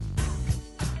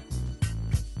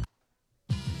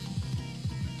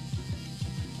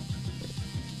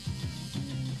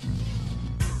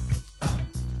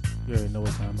You already know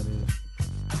what time it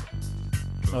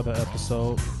is. Another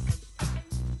episode.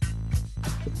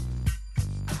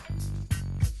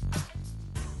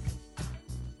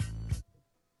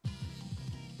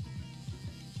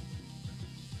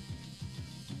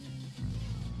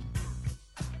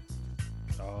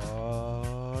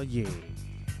 Oh, yeah.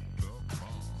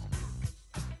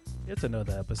 It's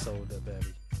another episode of Baby,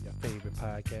 your favorite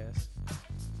podcast.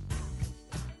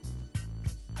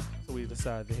 So we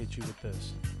decided to hit you with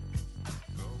this.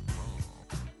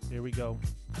 Here we go.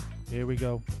 Here we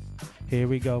go. Here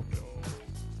we go.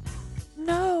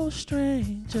 No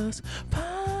strangers pine.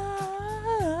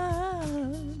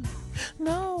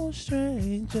 No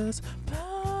strangers pine.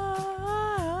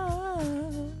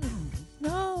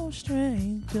 No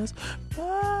strangers pine.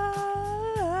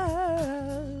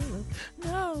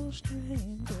 No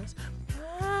strangers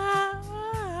pine.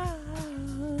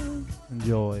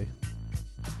 Enjoy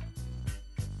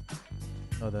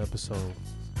another episode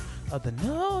of the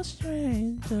No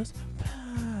Strangers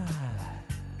Pie.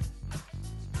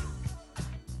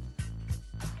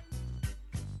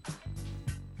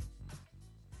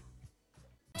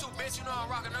 Bitch, you know I'm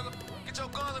rockin', nigga. Get your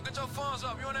guns up, get your phones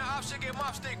up. You on that op shit, get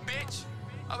mop stick, bitch.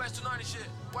 Oh, that's 290 shit.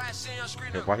 Why I see on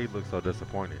screen? Why he looks so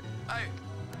disappointed? Hey,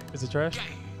 Is it trash? gang.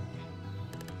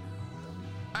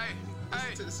 Hey,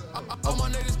 all my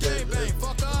niggas gang bang.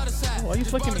 Fuck all the side. Why you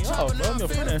flicking me off, bro? I'm your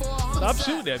friend. Stop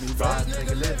shooting at me, bro.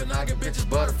 Nigga living, I get bitches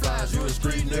butterflies. You a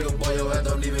street nigga, boy, your ass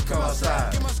don't even come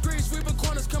outside. Get my screen sweeping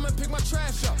corners, come and pick my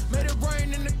trash up. Made it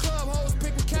rain in the club, hoes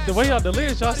picking cash. The way y'all the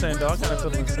lyrics y'all saying, though, I kind of feel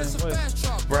the same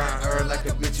way. Brown earn like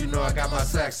a bitch, you know I got my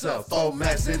sacks up. 4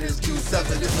 max in his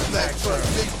Q7, it's a Mac truck.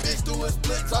 Big bitch do his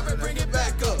split, talk and bring it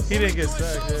back up. He didn't get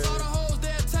sacked, yeah.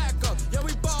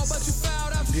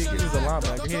 He was a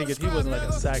linebacker. He wasn't like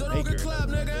a sack maker.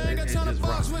 It's just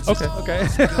wrong. Okay.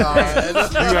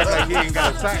 You act like he ain't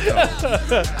got a sack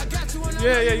though.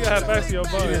 Yeah, you have facts in your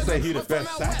He didn't bone. say he the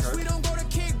best sacker.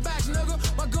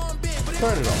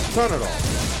 Turn it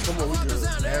off. Come on, we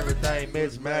good. Everything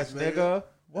mismatched, nigga.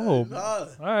 Whoa. All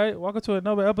right, welcome to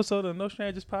another episode of No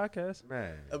Strangers Podcast.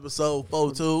 Man. Episode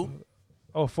 42.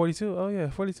 Oh, 42? Oh, yeah,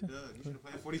 42. You should have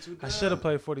played 42. I should have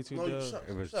played 42. No, you Doug. shut-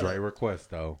 It was shut Dre up. request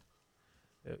though.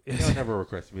 He don't never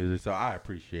request music, so I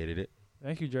appreciated it.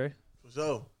 Thank you, Dre. For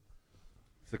sure.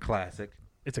 It's a classic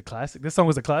It's a classic. This song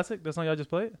was a classic? This song y'all just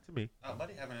played? to me. Oh,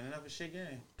 buddy, having another shit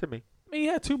game. To me. I mean, he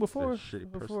had two before. It's a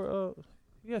shitty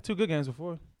He had two good games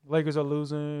before. Lakers are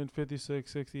losing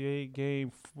 56-68,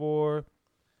 game 4.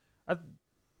 They're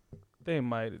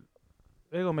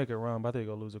going to make a run, but I think they're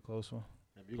going to lose a close one.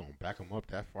 You gonna back him up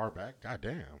that far back?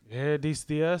 Goddamn. Yeah, DS.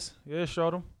 Yeah,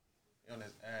 Strodem. On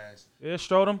his ass. Yeah,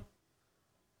 Strodem.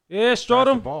 Yeah, Pass the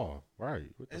Strodem. ball. Right.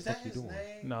 What the Is fuck that you his doing?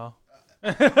 name? No.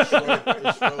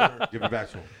 Schroeder. Give it back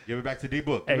to him. Give it back to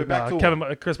D-Book. Give Hey, it back to him.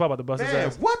 Chris Paul about to bust his Man,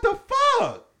 ass. what the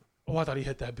fuck? Oh, I thought he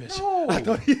hit that bitch. No. I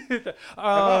thought he hit that. If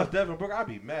I was Devin Booker, I'd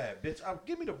be mad, bitch.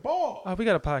 Give me the ball. We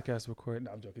got a podcast recording.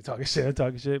 No, I'm joking. I'm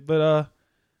talking shit. But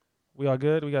we all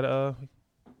good? We got oh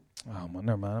man,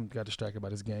 never mind. I got distracted by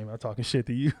this game. I'm talking shit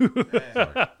to you. I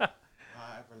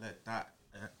ever let that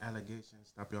allegation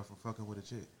stop y'all from fucking with a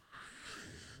chick?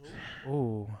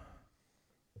 Ooh.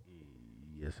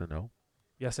 Yes or no?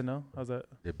 Yes and no? How's that?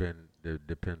 It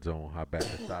depends on how bad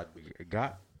the side we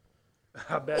got.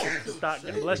 How bad is the thought?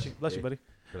 Bless you, buddy.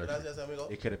 Gracias, amigo.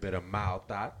 It could have been a mild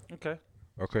thought, Okay.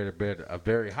 or could have been a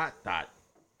very hot thought.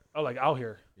 Oh, like out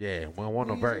here. Yeah, we don't want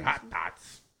no very hot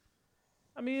thoughts.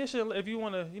 I mean, it should, if you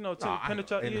want to, to No, I-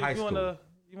 penetrate, in you high want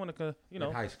to, In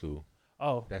high school,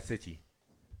 Oh, that city.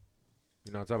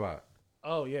 You know what I'm talking about?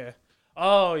 oh yeah,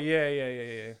 oh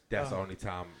yeah. That's the only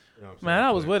time. You know what I'm Man, saying?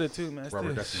 I was But with it too, man.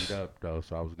 Rubber Still- duckied up though,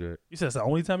 so I was good. You said it's the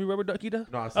only time you rubber ducky though?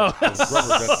 No, I said I was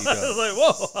rubber duckied I was like,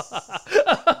 whoa.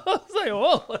 I was like,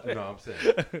 whoa. up. You know what I'm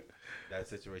saying? That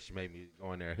situation made me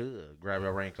go in there. Grab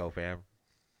your raincoat, fam.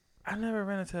 I never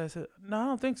ran into that. No, I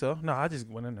don't think so. No, I just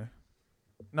went in there.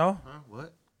 No, Huh?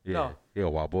 What? Yeah, No. he a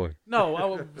wild boy. no, I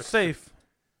was safe,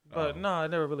 but Oh. no, I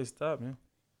never really stopped me.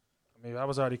 I mean, I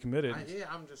was already committed.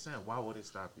 I'm just saying, why would it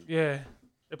stop you? Yeah,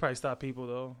 it probably stopped people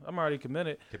though. I'm already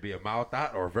committed. Could be a mild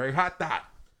thought or a very hot thought.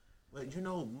 But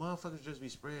motherfuckers just be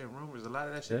spreading rumors. A lot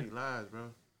of that shit Yeah. be lies,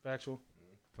 bro. Factual.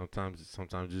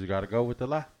 Sometimes you just gotta go with the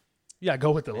lie. Yeah,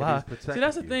 go with the It lie. is protecting See,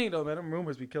 that's the you. thing though, man. Them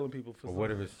rumors be killing people for Or some. what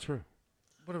if it's true?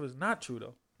 What if it's not true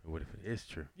though? Or what if it is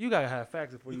true? You gotta have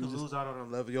facts before You you can just lose out on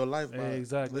the love of your life. By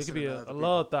exactly. It could listening be to a other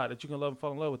love thought that you can love and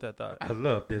fall in love with that thought. I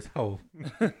love this hoe.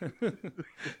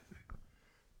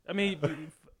 I mean,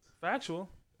 factual.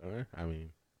 I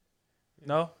mean,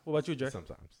 No. What about you, Jay?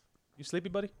 sometimes. You sleepy,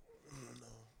 buddy?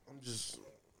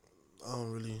 I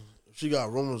don't really if she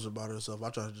got rumors about herself, I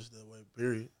try to just stay away.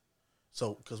 Period.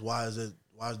 So, because why is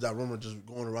that rumor just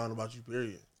going around about you?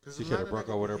 Period. She should have broke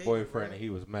up with her boyfriend and he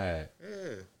was mad.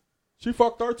 Yeah. She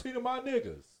fucked 13 of my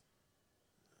niggas.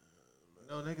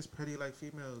 No, niggas petty like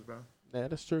females, bro. Yeah,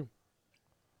 that's true.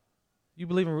 You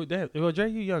believe in damn? Well, Jay,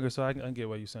 you younger, so I can get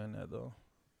why you saying that though.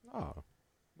 Oh.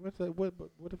 What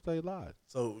if they lied?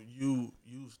 So you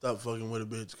stopped fucking with a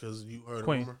bitch because you heard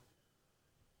Queen. a rumor?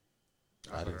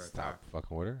 I didn't stop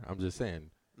fucking with her. I'm just saying.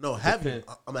 No, have you?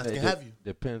 I'm asking, have you?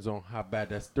 Depends on how bad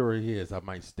that story is. I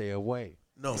might stay away.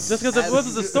 No. Just because it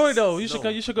wasn't the story though. You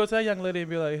should go to that young lady and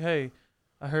be like, hey,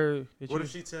 I heard that What you.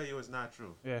 if she tell you it's not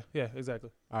true? Yeah, exactly.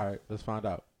 All right, let's find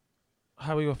out.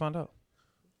 How we gonna find out?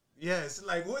 Yeah, it's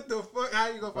like, what the fuck? How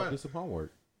you gonna Might find do it? some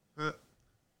homework. Huh?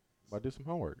 Might do some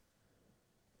homework.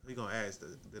 We gonna ask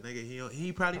the nigga.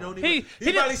 He probably don't He even.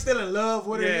 He probably still in love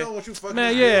with her. Yeah. He don't want you fucking.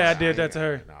 Man, with her. yeah, I did that to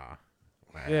her. Nah.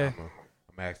 Man, Yeah.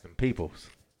 I'm asking peoples.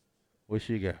 What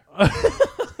she got?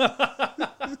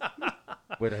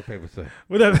 What that paper say?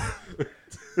 Whatever.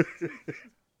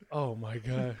 Oh my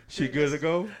god. She good to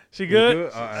go? She good? All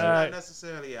It's right. not Alright.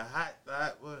 necessarily a hot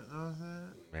thought, but you know what I'm saying?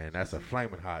 Man, that's a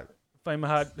flaming hot. Flaming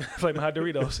hot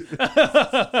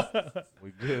Doritos.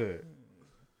 We good.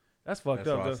 That's fucked That's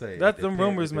up. what I Though. say. That's It them depends-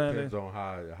 rumors, it man. Depends on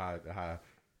how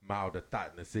mild the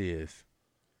thoughtness is.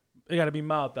 It got to be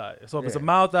mild thought. So if it's a Yeah.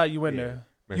 mild thought, you in Yeah. there.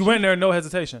 Man, You she- in there, no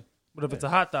hesitation. But if it's a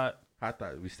hot thought, I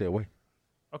thought we stay away.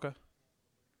 okay.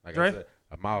 Like Dre? I said,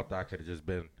 a mild thought could have just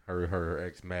been her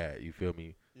ex mad. You feel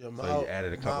me? Yeah, So mild- he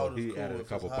added a couple. mild is He cool. added a If it's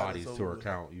couple hot, bodies it's to her over with.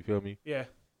 count. You feel me? Yeah.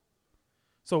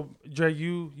 So Dre,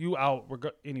 you out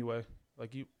anyway.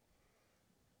 Like you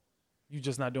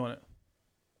just not doing it.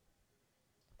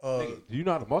 Do you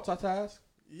know how to multitask?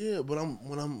 Yeah, but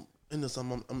when I'm into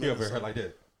something, I'm He into over here something. like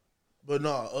this. But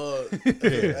no,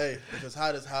 hey, if it's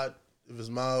hot, it's hot. If it's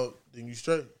mild, then you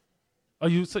straight. Oh,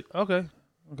 you say okay.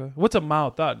 What's a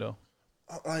mild thought though?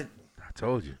 Like, I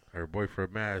told you, her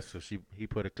boyfriend mad, so he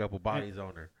put a couple bodies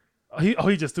on her.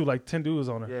 He just threw like 10 dudes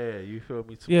on her. Yeah, you feel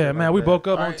me? Some Yeah, shit man, like we that. broke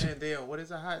up All on. right, and then what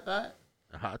is a hot thought?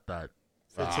 A hot thought.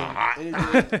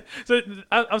 anything, So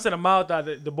I'm saying a mild thought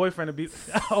that the boyfriend would be.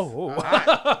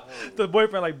 The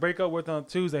boyfriend like break up with on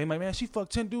Tuesday. He's like, man, she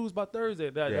fucked 10 dudes by Thursday.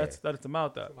 That's the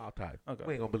mild thought. Mild thought. Okay.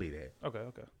 We ain't gonna believe that.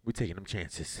 Okay. We taking them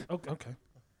chances. Okay.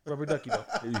 Rubber ducky though.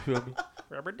 You feel me?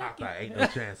 Rubber I ducky. thought ain't no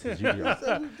chances.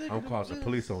 I'm calling the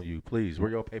police on you. Please, where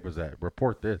your papers at?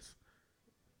 Report this.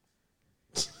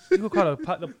 You gonna call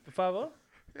the 5-0?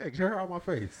 Yeah, get her out my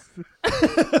face.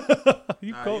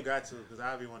 You Nah, cold? you got to, because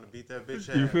I be want to beat that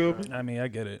bitch You ass, feel bro. me? I mean, I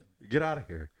get it. Get out of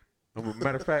here.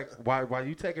 Matter of fact, while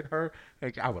you taking her,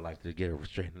 hey, I would like to get a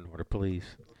restraining order, please.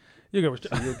 You go.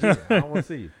 You'll get it. I don't want to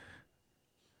see you.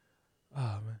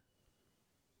 Oh man.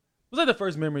 Was that the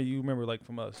first memory you remember, like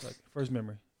from us? Like first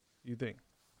memory, you think?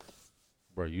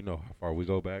 Bro, you know how far we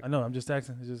go back. I know. I'm just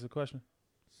asking. It's just a question.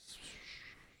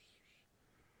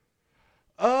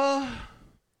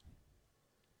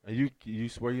 And you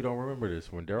swear you don't remember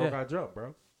this when Daryl Yeah. got jumped,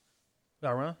 bro?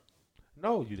 Got run?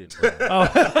 No, you didn't. Bro.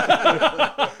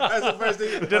 That's the first thing.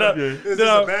 Is this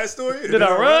I- a bad story? Did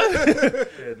I run?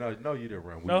 Yeah, no, you didn't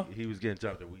run. No? He was getting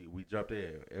jumped. And we jumped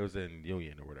in. It was in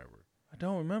Union or whatever. I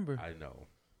don't remember. I know.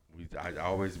 I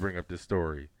always bring up this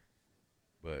story,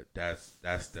 but that's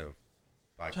the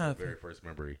Trying to very first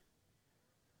memory.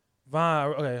 Vine.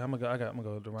 Okay, I'm gonna go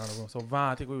around the room. So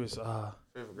Vine, I think we was.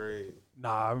 5th grade.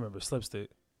 Nah, I remember Slipstick.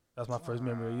 That's my first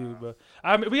memory of you.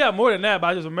 But we got more than that. But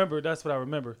I just remember. That's what I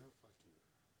remember.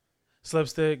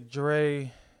 Slipstick,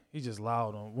 Dre. He just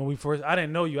loud on when we first. I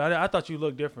didn't know you. I thought you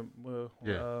looked different.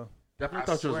 Yeah. Definitely I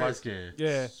thought you was swear. light skinned.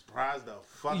 Yeah. Surprised the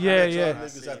fuck Yeah, out of yeah. y'all niggas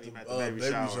seen at him the at the baby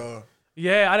baby shower. shower.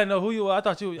 Yeah, I didn't know who you were. I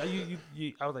thought you.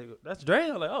 I was like, that's Dre.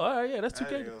 I was like, oh, all right, yeah, that's That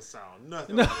 2K. ain't gonna sound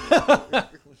nothing like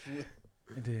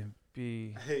And then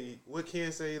B. Hey, what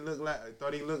Ken say he looked like? I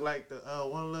thought he looked like the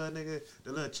one little nigga,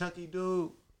 the little chunky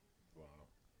dude. Wow.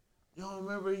 You don't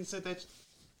remember he said that?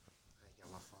 I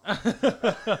ain't got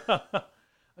my phone.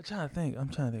 I'm trying to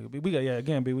think. We got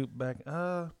again. B. We back.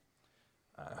 I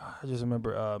just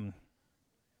remember.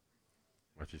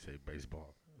 What you say,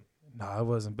 baseball? No, it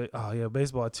wasn't. Oh yeah,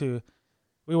 baseball too.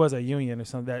 We was at Union or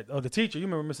something. The teacher. You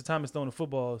remember Mr. Thomas throwing the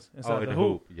footballs inside in the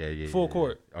hoop, Yeah. full yeah.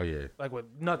 court. Oh yeah. like with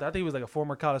nothing. I think he was like a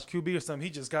former college QB or something.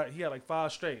 He had like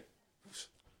 5 straight.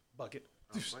 Bucket,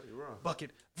 Buddy, wrong.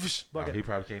 bucket, No, bucket. he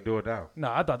probably can't do it now.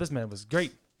 No, I thought this man was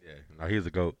great. Yeah. No, he's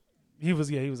a goat. He was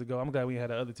a go. I'm glad we had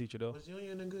that other teacher though. Was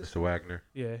Union a good? Mr. Wagner.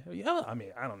 Yeah. I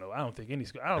mean, I don't know. I don't think any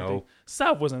school. I don't No. think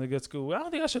South wasn't a good school. I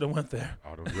don't think I should have went there.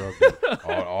 All them drug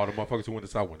all the motherfuckers who went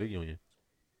to South went to Union.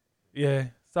 Yeah.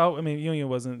 South. I mean, Union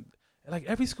wasn't. Like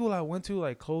every school I went to,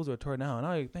 like closed or tore down. And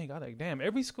I like, damn,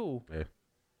 every school,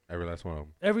 Every last one of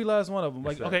them. every last one of them.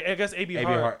 Like, Except okay, I guess AB AB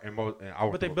Hart, Hart and I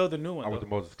went but they to, built a new one. I went though. to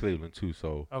Moses Cleveland too.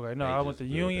 So Okay, no, they I went just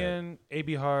to built that. Union,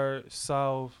 AB Hart,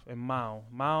 South, and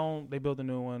Mound, they built a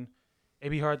new one.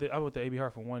 AB Hart, I went to AB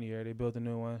Hart for 1 year. They built a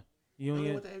new one. You only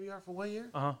Union, went to ABR for 1 year?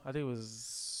 I think it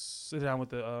was down with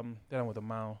the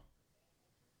Mound.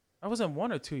 I was in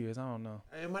 1 or 2 years. I don't know.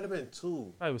 It might have been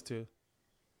 2. Probably was 2.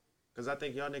 Because I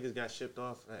think y'all niggas got shipped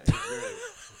off at 8th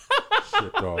grade.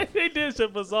 Shipped off. They did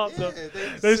ship us off. Yeah, though.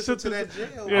 they shipped shipped to us-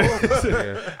 that jail.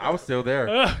 Yeah, I was still there.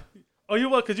 Oh, you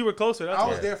were because you were closer. That's I why.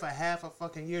 was there for half a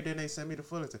fucking year, then they sent me to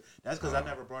Fullerton. That's because I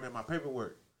never brought in my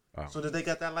paperwork. Oh. So that they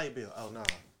got that light bill. Oh, no.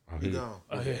 Oh, You he- gone.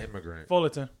 he's yeah. an immigrant.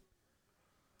 Fullerton.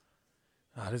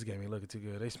 This game ain't looking too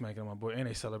good. They smacking on my boy and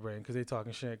they celebrating because they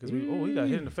talking shit. Because he got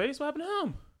hit in the face. What happened to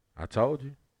him? I told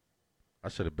you. I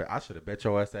should have bet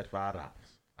your ass that $5.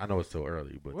 I know it's still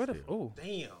early, but Where the? still. Oh,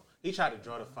 Damn. He tried to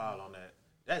draw the foul on that.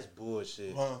 That's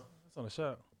bullshit. Huh? that's on the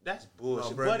shot. That's No,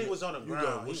 bullshit. Brandon, Buddy was on the you ground.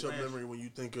 got- What's He your ran- memory when you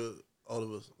think of all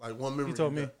of us? Like one memory. He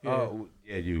told you me. got. Yeah. Oh,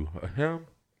 yeah, you. Him?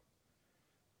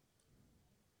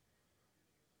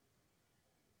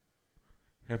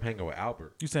 Him hanging with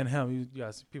Albert. You saying him? You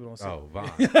guys, people don't say. Oh,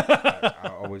 Vaughn.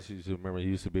 I always used to remember he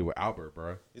used to be with Albert,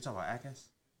 bro. You talking about Atkins?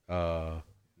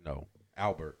 No.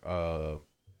 Albert.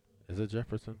 Is it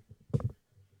Jefferson?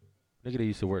 Nigga that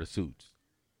used to wear the suits.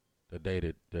 That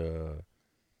dated the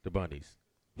bunnies.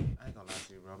 I ain't gonna lie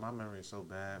to you, bro. My memory is so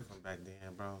bad from back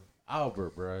then, bro.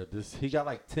 Albert, bro. He got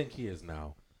like 10 kids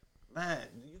now. Man,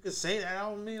 you could say that. I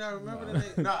don't mean I remember the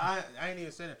nigga. No, I ain't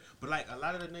even saying that. But like a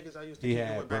lot of the niggas I used to He kick it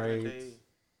had with back in the braids. day.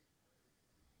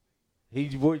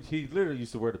 He literally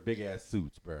used to wear the big ass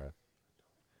suits, bro.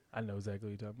 I know exactly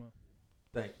what you're talking about.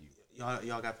 Thank you.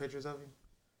 Y'all got pictures of him?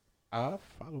 I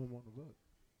follow him on the book.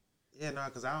 Yeah, nah,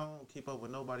 cause I don't keep up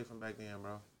with nobody from back then,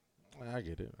 bro. I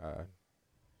get it.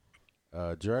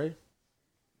 Dre?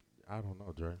 I don't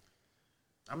know, Dre.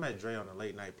 I met Dre on the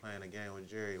late night playing a game with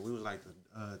Jerry. We was like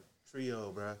the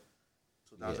trio, bro.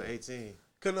 2018.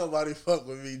 Couldn't nobody fuck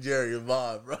with me, Jerry and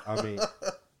Bob, bro. I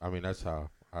mean that's how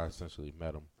I essentially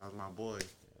met him. That was my boy.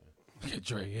 Yeah,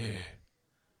 Dre. Yeah.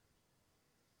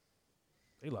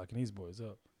 They locking these boys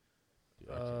up.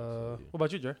 What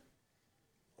about you, Dre?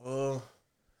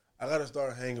 I gotta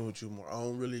start hanging with you more. I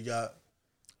don't really got.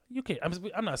 You can't.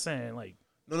 I'm not saying like.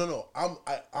 No.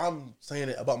 I'm saying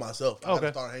it about myself. I Okay.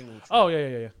 gotta start hanging with you. Oh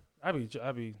yeah. I be.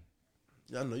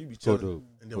 Yeah, I know you be Cool chilling. dude.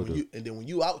 And then Cool when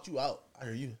you out, you out. I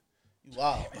hear you. You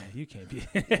wild. Man, you can't be.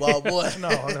 Wild boy. no,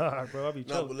 bro. I be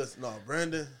No, chilling. but listen,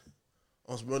 Brandon,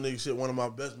 on some real nigga shit, one of my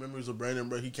best memories of Brandon,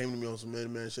 bro, he came to me on some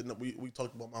man shit. No, we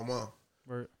talked about my mom.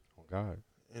 Word. Oh God.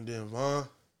 And then Vaughn.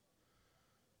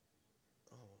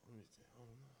 Oh, let me see.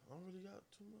 I don't really got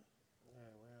too much.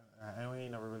 Yeah, well, we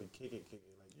ain't never really kick it like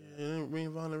that. Yeah, me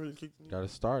and Vaughn never really kicked it. Gotta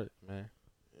start it, man.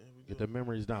 Yeah, we Get do. the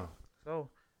memories down. So.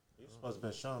 You supposed to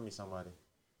be showing me somebody.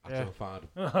 I Yeah. couldn't find him.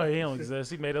 Oh, he don't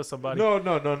exist. He made up somebody. No.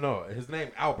 His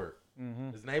name Albert.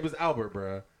 Mm-hmm. His name is Albert,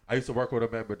 bruh. I used to work with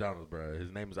him at McDonald's, bruh.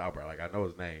 His name is Albert. Like I know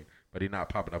his name, but he not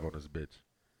popping up on this bitch.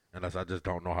 Unless I just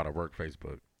don't know how to work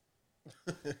Facebook.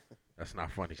 That's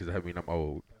not funny because that mean I'm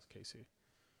old. That's Casey.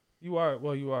 You are.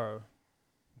 Well, you are.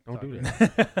 Don't do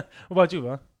that. What about you,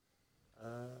 huh? I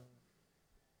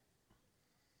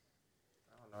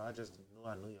don't know. I just knew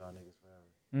I knew y'all niggas forever.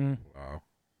 Mm. Wow.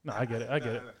 No, I get it. I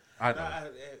get it. I know. Nah,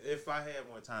 if I had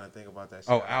more time to think about that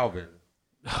shit. Oh, I Alvin.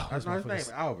 Oh, That's my not his face.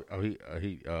 name, Albert. Oh, he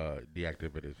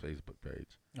deactivated his Facebook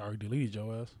page. I already deleted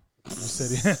your ass. You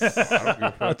said I don't give a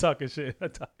I'm fuck. talking shit.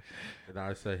 And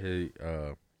I said his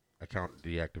account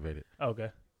deactivated.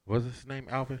 Okay. Was his name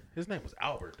Alvin? His name was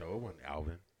Albert though. It wasn't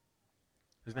Alvin.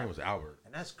 His name was Albert.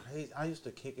 And that's crazy. I used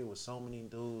to kick it with so many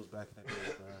dudes back in the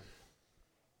day, bro.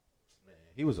 Man,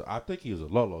 he was. I think he was a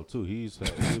Lolo too. He was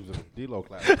in the D-Lo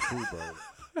class too,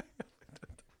 bro.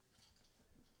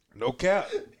 No cap.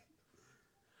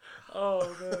 Oh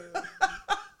man.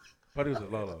 But he was a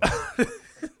Lolo.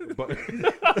 But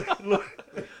look,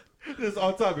 this is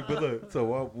on topic. But look,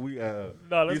 so we let's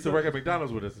he used to go. work at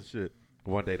McDonald's with us and shit.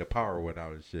 One day the power went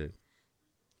out and shit.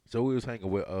 So we was hanging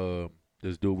with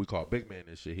this dude we call Big Man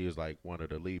and shit. He was like one of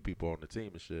the lead people on the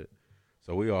team and shit.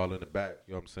 So we all in the back.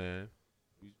 You know what I'm saying?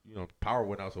 Power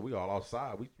went out, so we all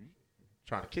outside. We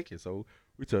trying to kick it. So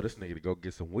we tell this nigga to go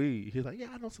get some weed. He's like, yeah,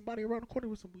 I know somebody around the corner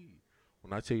with some weed.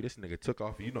 When I tell you this nigga took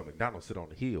off, McDonald's sit on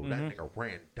the hill. That nigga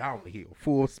ran down the hill,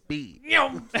 full speed.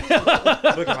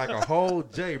 Looking like a whole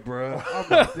J, bro. I'm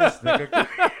like, this nigga.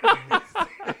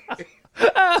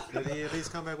 Did he at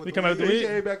least come back with He the come out weed? with the He weed?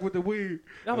 came back with the weed.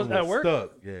 That was It at work?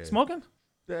 Stuck. Yeah. Smoking?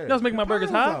 Yeah. That was making my The power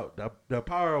burgers was hot? out. The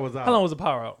power was out. How long was the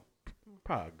power out?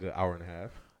 Probably a good hour and a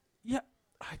half. Yeah,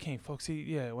 I can't, folks. See,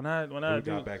 yeah, when I When we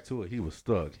do, got back to it, he was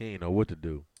stuck. He ain't know what to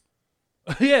do.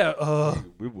 yeah,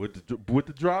 With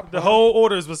the drop, the whole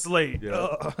orders was late. Yeah.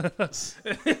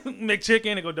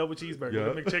 McChicken and go double cheeseburger.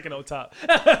 Yeah. McChicken on top.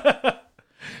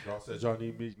 Y'all said y'all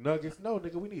need meat nuggets. No,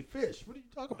 nigga, we need fish. What are you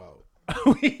talking about?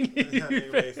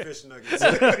 Nigga made fish nuggets.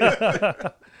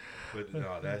 But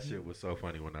no, that shit was so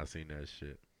funny when I seen that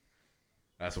shit.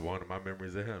 That's one of my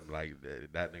memories of him. Like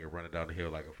that nigga running down the hill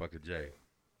like a fucking J.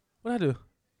 What I do?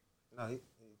 No, he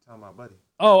talking about buddy.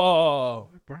 Oh.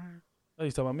 Brian. Oh,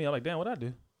 he's talking about me. I'm like, damn, what I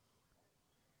do?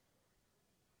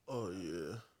 Oh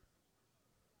yeah.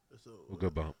 It's over. Well,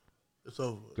 good bump. It's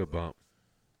over. Good bump.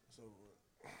 It's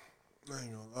over. I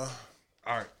ain't gonna lie.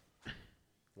 All right.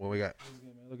 What we got?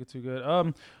 Looking too good.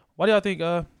 Why do y'all think?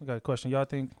 I got a question.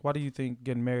 Why do you think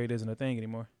getting married isn't a thing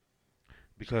anymore?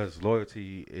 Because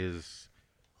loyalty is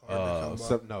Hard to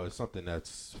come by. it's something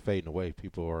that's fading away.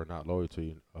 People are not loyal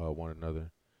to one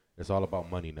another. It's all about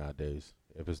money nowadays.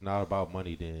 If it's not about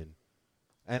money, then,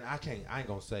 and I ain't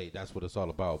gonna say that's what it's all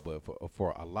about, but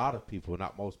for a lot of people,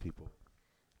 not most people,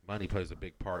 money plays a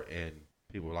big part in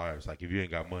people's lives. Like if you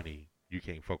ain't got money, you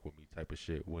can't fuck with me type of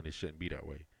shit when it shouldn't be that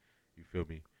way. You feel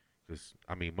me? Because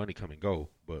I mean, money come and go,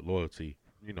 but loyalty,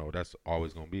 that's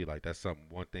always gonna be like that's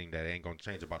one thing that ain't gonna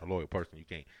change about a loyal person. You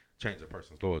can't change a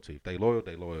person's loyalty. If they loyal,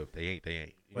 they loyal. If they ain't, they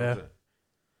ain't. You know what I'm saying?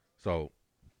 So,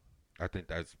 I think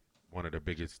that's one of the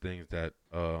biggest things that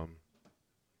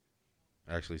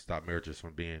actually stop marriages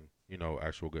from being,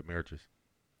 actual good marriages.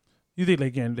 You think they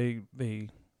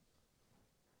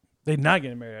not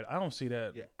getting married? I don't see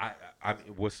that. Yeah, I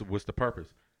mean, what's the purpose?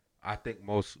 I think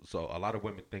a lot of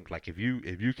women think like if you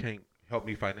can't help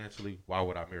me financially, why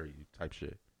would I marry you? Type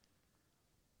shit.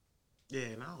 Yeah,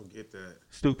 and I don't get that.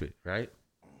 Stupid, right?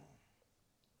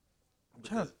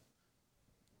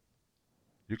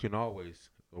 You can always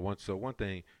one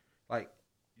thing, like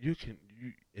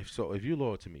if you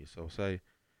loyal to me, so say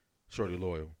shorty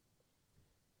loyal,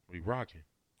 we rocking.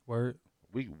 Word.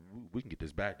 We can get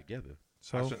this bag together.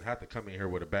 So I shouldn't have to come in here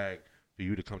with a bag for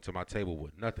you to come to my table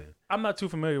with nothing. I'm not too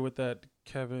familiar with that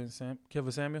Kevin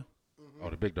Samuel. Oh,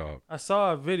 the big dog. I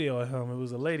saw a video of him. It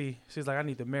was a lady. She's like, I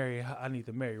need to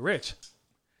marry rich.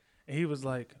 And he was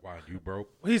like, Why you broke?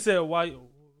 he said, why?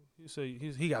 He said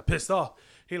he got pissed off.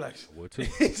 He like, What too?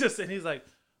 he's like,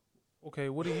 okay,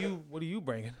 what are you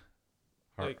bringing?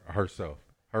 Herself.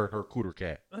 Her cooter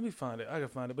cat. Let me find it. I can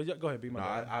find it. But go ahead, be my No,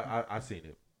 guy. I seen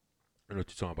it. I know what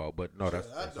you're talking about, but no, that's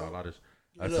how a lot of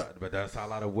that's how a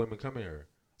lot of women come here.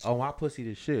 Oh, my pussy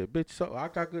this shit, bitch. So I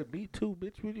got good meat too,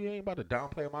 bitch. You ain't about to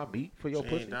downplay my meat for your She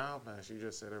pussy. ain't downplaying. She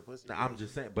just said her pussy. Nah, I'm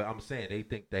just saying, but I'm saying they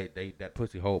think that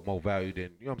pussy hold more value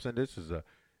than you know what I'm saying.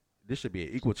 This should be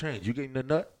an equal change. You getting the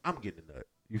nut, I'm getting the nut.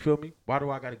 You feel me? Why do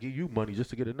I got to give you money just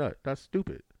to get a nut? That's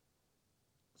stupid.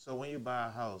 So when you buy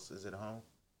a house, is it a home?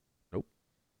 Nope.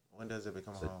 When does it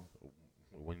become a home?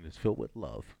 When it's filled with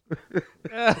love.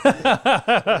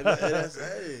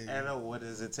 Hey, And what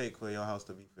does it take for your house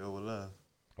to be filled with love?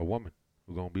 A woman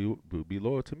who gonna be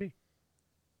loyal to me.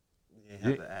 You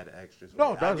have to add extras.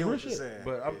 No, I that's get real what you're shit. saying.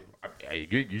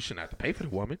 But you shouldn't have to pay for the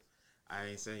woman. I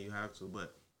ain't saying you have to,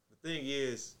 but the thing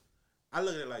is, I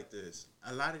look at it like this.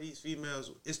 A lot of these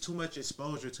females, it's too much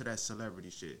exposure to that celebrity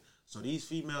shit. So these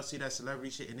females see that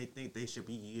celebrity shit and they think they should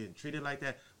be getting treated like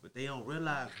that, but they don't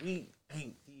realize we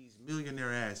ain't these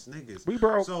millionaire ass niggas. We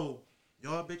broke. So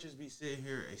y'all bitches be sitting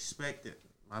here expecting,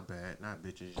 my bad, not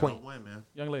bitches, Queen. young women.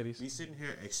 Young ladies. Be sitting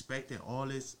here expecting all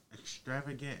this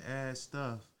extravagant ass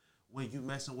stuff when you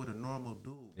messing with a normal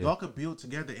dude. Yeah. Y'all could build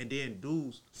together and then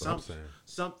do That's what I'm saying.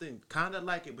 something kind of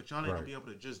like it, but y'all ain't gonna Right. be able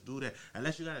to just do that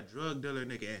unless you got a drug dealer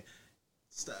nigga and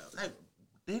stuff. Like,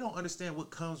 they don't understand what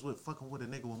comes with fucking with a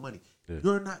nigga with money. Yeah.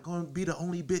 You're not gonna be the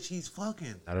only bitch he's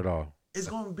fucking. Not at all. It's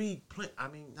gonna be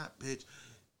not bitch.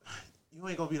 You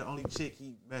ain't gonna be the only chick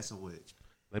he messing with.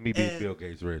 Let me be And- Bill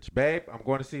Gates rich. Babe, I'm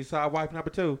going to see side wife number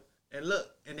 2. And look,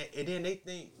 and then they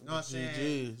think, you know what I'm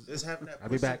saying? GGs. Just having that I'll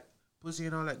be back. pussy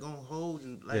and all that gonna hold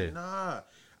you. Like, Yeah. nah,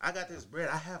 I got this bread.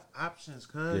 I have options,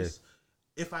 cuz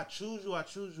if I choose you, I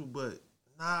choose you. But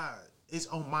nah, it's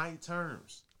on my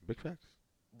terms. Big facts.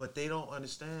 But they don't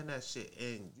understand that shit.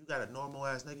 And you got a normal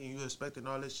ass nigga and you expecting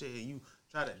all this shit and you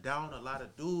try to down a lot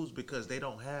of dudes because they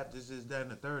don't have this, that,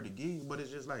 and the third to give you. But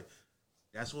it's just like,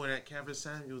 that's when that Kevin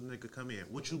Samuels nigga come in.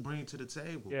 What you bring to the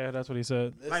table. Yeah, that's what he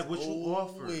said. Like what you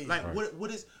offer. Like Right.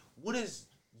 what is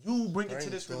you bringing to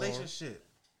this Brainstorm. relationship?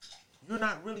 You're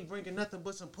not really bringing nothing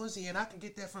but some pussy, and I can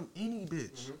get that from any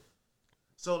bitch.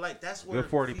 So like that's where Good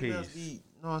 40 females Ps. be, you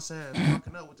know what I'm saying,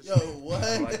 fucking up with the Yo, shit. what?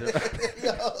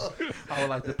 I would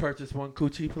like to purchase one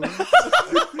coochie, please.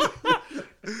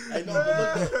 Hey,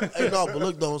 But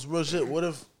look though, it's real shit. What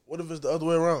if it's the other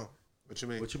way around? What you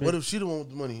mean? What if she the one with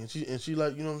the money and she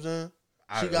like, you know what I'm saying?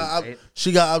 I-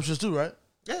 She got options too, right?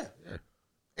 Yeah.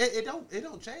 It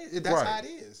don't change. That's Right. how it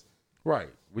is. Right.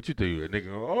 What you do? A nigga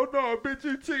go, oh no, bitch,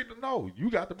 you cheating. No, you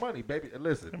got the money, baby. And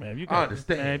listen, Man, if you I got,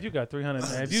 understand. Man, if you got 300,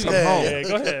 man, if you Come home. Yeah,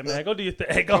 go ahead, man. Go do your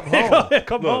thing. Go Come home.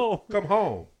 Come Look, home. Come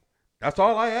home. That's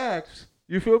all I ask.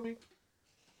 You feel me?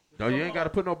 No, you ain't got to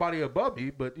put nobody above me,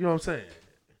 but you know what I'm saying?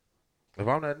 If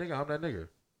I'm that nigga, I'm that nigga.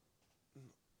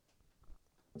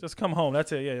 Just come home.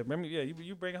 That's it. Yeah, remember? Yeah,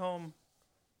 you bring home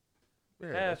Yeah,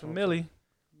 half that's a what I'm milli,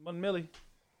 1 milli.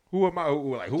 Who am I?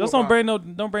 Who Just am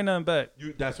don't bring nothing back.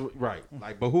 You, that's what, right.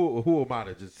 Like, but who am I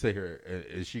to just sit here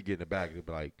and she get in the bag and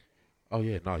be like, oh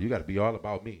yeah, no, you got to be all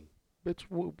about me, bitch.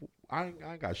 I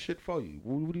ain't got shit for you.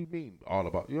 What do you mean all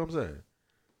about? You know what I'm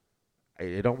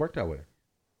saying? It don't work that way.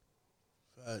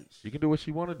 Facts. She can do what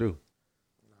she want to do.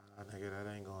 Nah, nigga,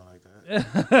 that ain't going like that.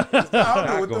 I don't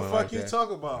know Not what the going fuck like you that.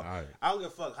 talking about. All right. I don't give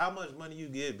a fuck how much money you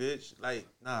get, bitch. Like,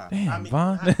 nah. Damn, I mean,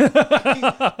 Von.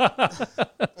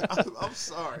 I'm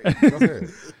sorry. Go ahead.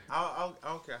 I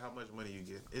don't care how much money you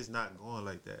get. It's not going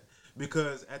like that.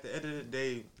 Because at the end of the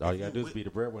day, All if you gotta do is with- be the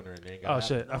breadwinner, and they ain't got. Oh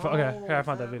shit! Okay, here, I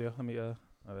found that fam. video. Let me.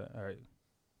 My bad. All right.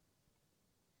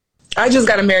 I just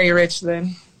gotta marry rich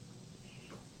then.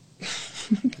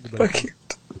 Fuck it.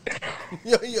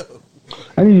 Yo.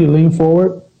 I need you to lean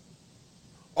forward.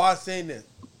 Oh, I seen that.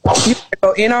 You wanna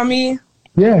go in on me?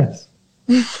 Yes.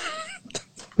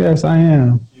 Yes, I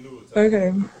am.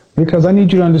 Okay. Because I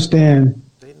need you to understand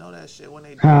They know that shit when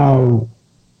they do. how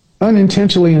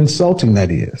unintentionally insulting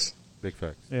that is. Big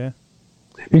facts. Yeah.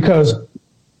 Because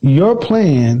your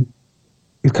plan,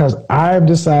 because I've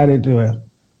decided to,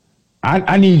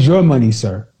 I need your money,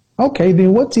 sir. Okay,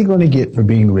 then what's he going to get for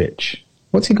being rich?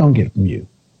 What's he going to get from you?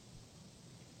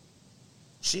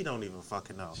 She don't even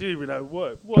fucking know. She be like,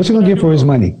 what? What's he going to get for his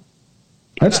money?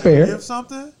 That's fair, Give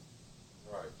something?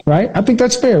 right? I think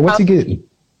that's fair. What's he getting?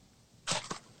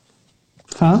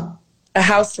 Huh? A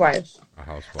housewife. A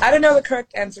housewife. I don't know the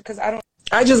correct answer because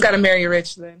I just gotta marry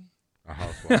rich then. A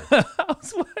housewife.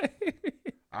 Housewife.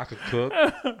 I could cook.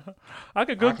 I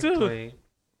could cook I too. can clean.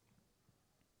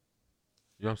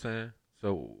 You know what I'm saying?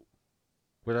 So,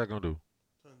 what that gonna do?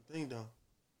 Turn the thing down.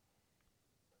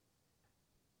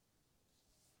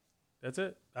 That's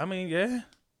it. I mean, yeah.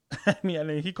 I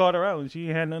mean, he called her out and she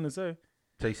ain't had nothing to say.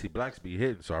 Tasty Blacks be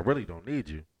hitting, so I really don't need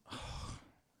you.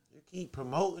 You keep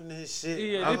promoting this shit.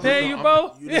 Yeah, I'm- they pay you,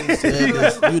 bro. You didn't say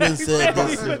this. You didn't say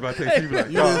this.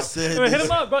 You didn't say Hit this.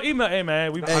 him up, bro. Email, hey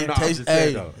man, we. Hey, I'm taste, just saying,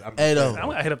 hey, though. I'm just hey, saying, though. I'm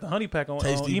gonna hit up the Honey Pack on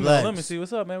Tasty email. Blacks. Let me see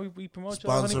what's up, man. We promote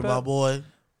y'all Honey Sponsored my Pack. boy.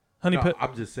 Honey No, Pack.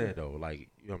 I'm just saying though, like,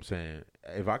 you know what I'm saying?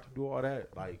 If I can do all that,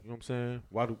 like, you know what I'm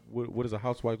saying? What is a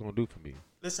housewife gonna do for me?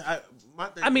 Listen, my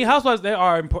thing I mean, is- housewives, they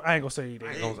are important. I ain't gonna say They,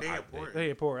 they. they I- important. They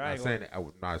important. I I'm ain't not saying gonna. that,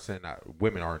 I'm not saying that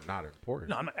women are not important.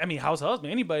 No, I mean, house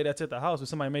husband. Anybody that's at the house with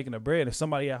somebody making the bread and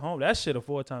somebody at home, that shit a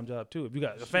full-time job too. If you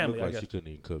got a She family, looked I like guess. she couldn't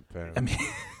even cook, fam. I mean,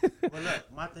 Well,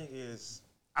 look, my thing is,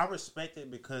 I respect it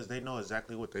because they know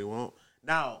exactly what they want.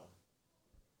 Now,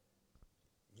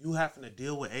 you having to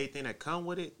deal with everything that come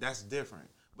with it, that's different.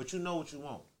 But you know what you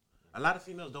want. A lot of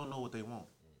females don't know what they want.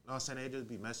 You know what I'm saying? They just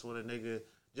be messing with a nigga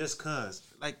just cause.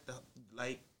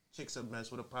 Like chicks are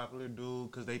mess with a popular dude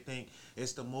because they think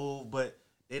it's the move, but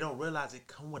they don't realize it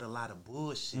come with a lot of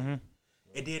bullshit. Mm-hmm.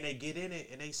 And then they get in it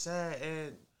and they sad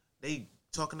and they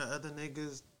talking to other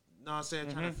niggas, you know what I'm saying,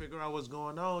 trying Mm-hmm. to figure out what's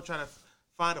going on, trying to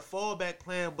find a fallback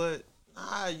plan, but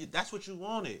nah, that's what you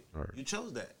wanted. Right. You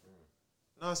chose that.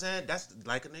 You know what I'm saying? That's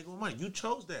like a nigga with money. You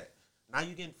chose that. Now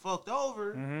you getting fucked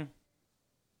over. Mm-hmm.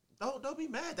 Don't be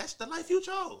mad. That's the life you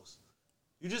chose.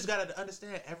 You just gotta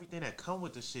understand everything that come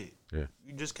with the shit. Yeah.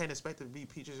 You just can't expect it to be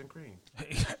peaches and cream.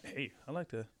 hey, I like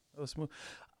that. That was smooth.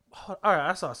 All right,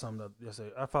 I saw something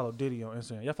yesterday. I follow Diddy on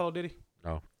Instagram. Y'all follow Diddy?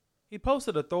 No. He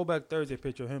posted a Throwback Thursday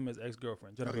picture of him and his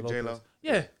ex-girlfriend, Jennifer Okay, Lopez. J-Lo?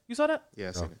 Yeah, you saw that? Yeah,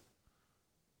 I seen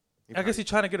it. I guess he's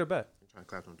trying to get her back. trying to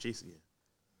clap them cheeks again.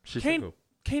 She's Can't single.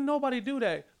 can't nobody do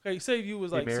that. Okay, say you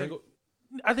was like married? single.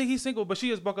 I think he's single, but she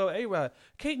just broke up with A-Rod.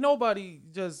 Can't nobody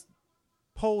just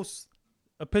post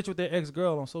a picture with their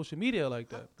ex-girl on social media like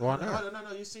that. Why not?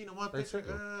 No. You seen the one They picture?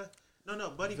 single. No.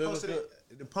 Buddy Vivica- posted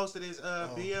it. Posted his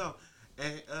BM,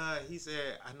 and he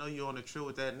said, "I know you on the trip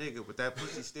with that nigga, but that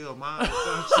pussy still mine."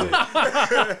 Or some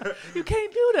shit. You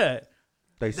can't do that.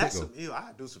 They That's single. some ill.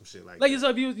 I do some shit like Like that.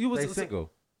 yourself, you They was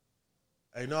single.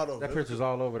 Hey, no, though. That picture's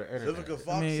all over the internet. Vivica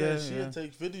Fox mean, said yeah, she'd yeah.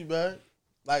 take 50 back.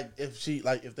 Like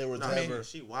if they were to No, have her.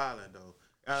 she wildin' though.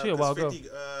 She a wild 50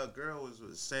 girl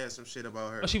was saying some shit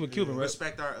about her. Oh, she was Cuban, right?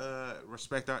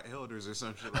 Respect our elders or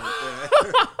some shit like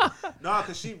that. No,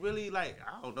 cause she really like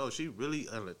I don't know. She really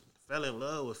fell in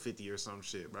love with 50 or some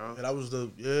shit, bro. And that was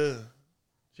the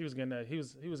She was getting that.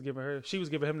 She was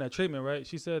giving him that treatment, right?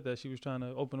 She said that she was trying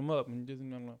to open him up and just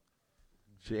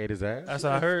She ate his ass. That's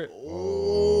what I heard.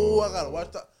 Oh, I gotta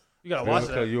watch that. You gotta watch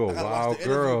Because that. you a I gotta watch wild the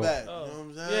interview girl. back. Oh. You know what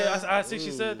I'm saying? Yeah, I think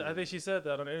she said. I think she said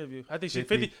that on the interview. I think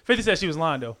 50. 50 said she was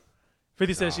lying though.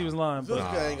 50 said she was lying, but This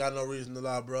guy ain't got no reason to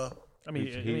lie, bro. I mean,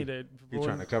 He boy,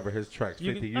 trying to cover his tracks.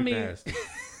 You- 50, you I mean- nasty.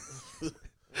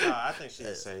 Nah, I think she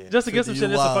was saying. just to get some 50 shit,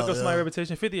 you just to wild, fuck up somebody's yeah.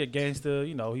 reputation. 50 a gangster,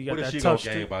 you know, he got What if that she gonna tough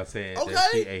gain street. by saying Okay. that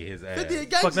she ate his ass? 50 Fucking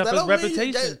gangsters. up That his don't mean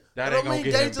reputation. That don't ain't gonna mean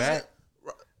get him gangsters- back.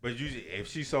 But if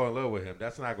she's so in love with him,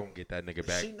 that's not gonna get that nigga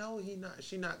back. She know he not.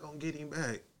 She not gonna get him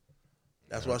back.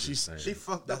 That's why she's. She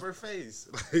fucked up her face.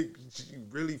 Like she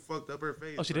really fucked up her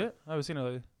face. Oh, she bro. did? I haven't seen her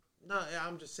lately. No, yeah,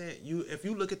 I'm just saying. If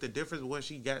you look at the difference when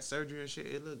she got surgery and shit,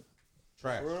 it look.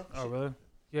 Trash. Oh, really?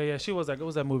 Yeah. She was like, what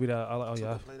was that movie that? Oh,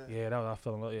 yeah. Play that? Yeah, that was, I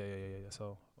fell in love. Yeah.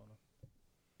 So.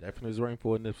 Definitely is waiting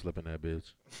for a nip slip in that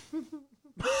bitch.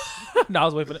 No, I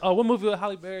was waiting for it. Oh, what movie with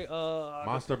Halle Berry?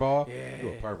 Monster Ball? Yeah. You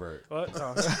a pervert. What?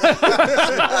 Oh.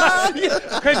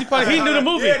 Crazy part, he knew the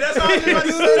movie. Yeah, that's all I was about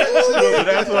to say.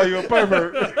 That's why you a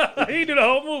pervert. He knew the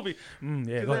whole movie. Yeah,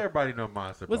 Because go ahead. everybody know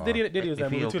Monster What's Ball. Diddy was that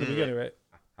If he movie don't too in the get- beginning, right?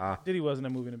 Huh? Diddy was in that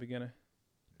movie in the beginning.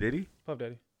 Did he? Puff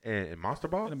Daddy. And Monster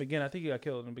Ball? In the beginning, I think he got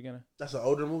killed in the beginning. That's an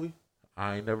older movie.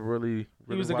 I ain't never really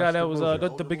He was the watched guy that was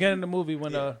movie. the beginning of the movie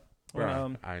when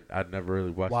Bro, I never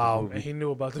really watched the wow, movie. and he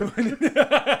knew about the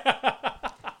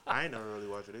I ain't never really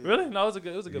watched it either. Really? No, it was a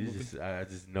good You movie. I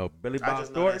just know Billy I Bob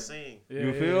just know that Thornton. scene.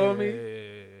 You feel me?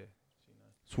 Yeah.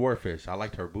 Swordfish. I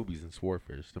liked her boobies in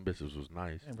Swordfish. Them bitches was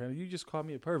nice. Hey, Brandon, you just called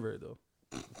me a pervert though.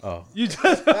 Oh. You just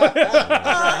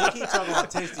Nah, he keep talking about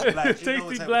Tasty Blacks. You know what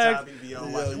Tasty type Blacks. of time he be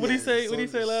on watching what did he movies. say? What did he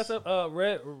say last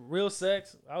time? Real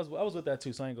Sex. I was with that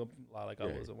too, so I ain't gonna lie like I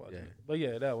Yeah, wasn't watching yeah. it. But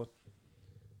yeah, that one.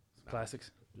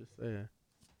 Classics. Just saying.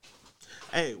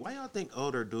 Hey, why y'all think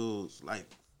older dudes like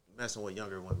messing with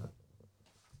younger women?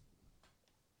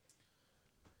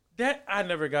 That I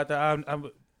never got that.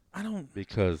 I don't.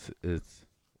 Because it's,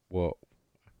 well,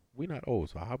 we not old,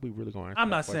 so how we really going to answer I'm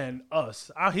that not question? saying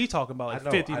us. He talking about like I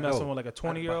know, 50 I messing know. with like a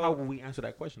But 20-year-old. how would we answer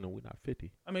that question if we're not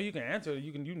 50? I mean, you can answer it.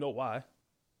 You know why.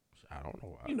 I don't know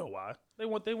why. You know why. They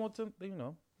want them. They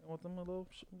want them a little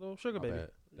sugar My baby. bad.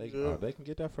 They can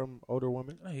get that from older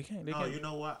women. No, you can't. They No, can't. you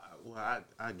know what? Well,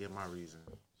 I get my reason.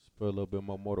 Put a little bit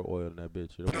more motor oil in that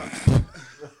bitch. You know?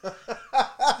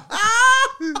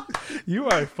 You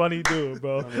are a funny dude,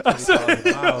 bro.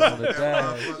 120,000 miles on the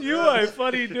dash. You are a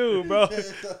funny dude, bro.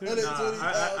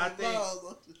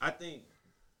 I think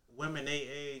women they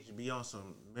age be on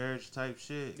some marriage type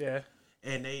shit. Yeah.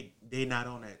 And they not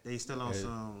on that. They still on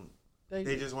some.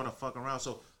 They just want to fuck around.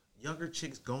 So younger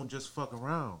chicks gon' just fuck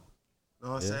around. You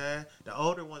know what I'm saying? The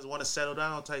older ones want to settle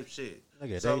down type shit.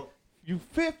 Nigga, So, you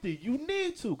 50. You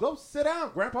need to. Go sit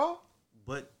down, Grandpa.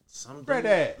 but some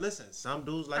Granddad. dudes, listen, some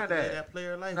dudes like to Granddad. live that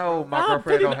player life. No, bro. my I'm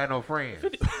girlfriend 50 don't have no friends.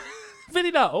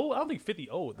 50 not old. I don't think 50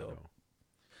 old though.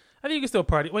 I think you can still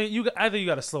party. Well, either you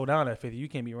got to slow down at 50. You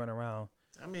can't be running around.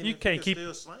 I mean, You if can't can keep-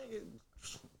 still slang it.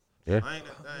 Yeah. Slang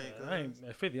that thing. I ain't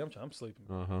at 50. I'm sleeping.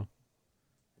 Uh-huh.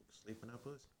 Sleeping that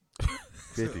pussy.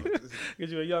 50.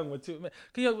 Cause you're a young one too, man.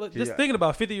 Just Yeah. thinking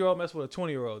about 50-year-old mess with a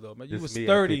 20-year-old though, man. You This was me at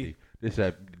 30.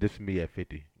 50. This me at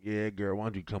 50. Yeah, girl, why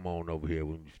don't you come on over here?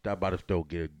 When you stop by the store,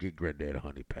 get Granddad a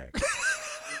honey pack.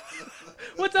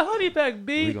 What's a honey pack, we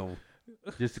B? gonna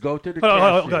just go to the Hold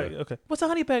on, cashier. okay. What's a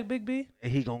honey pack, Big B?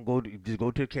 And he gonna just go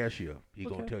to the cashier. He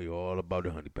gonna tell you all about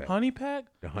the honey pack. Honey pack?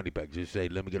 The honey pack. Just say,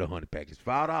 let me get a honey pack. It's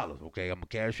 $5. Okay, I'm gonna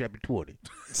cash up you 20.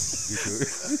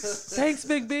 Thanks,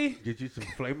 Big B. Get you some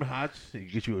flaming hots.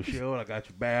 Get you a shell. I got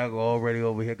your bag already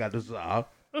over here. Got this.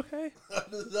 Okay.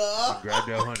 Grab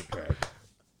that honey pack.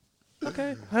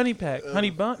 Okay. Honey pack. Honey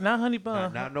bun? Not honey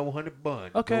bun. Not no honey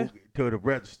bun. Okay. Go to the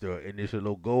register and it's a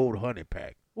little gold honey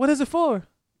pack. What is it for?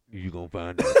 You gonna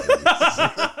find out.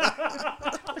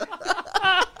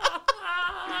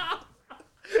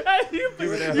 Hey, you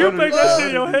make that shit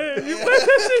in your head. You make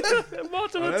that shit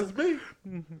multiple Oh, that's times.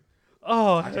 me.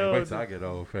 Oh, I can't hell wait till no. I get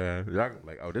old, fam. Y'all gonna be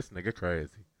like, oh, this nigga crazy.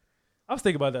 I was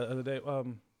thinking about that the other day. I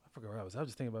forgot where I was. I was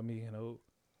just thinking about me,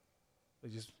 They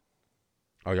just,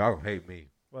 Oh, y'all gonna hate me.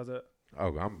 why's that? Oh,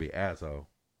 I'm gonna be an asshole.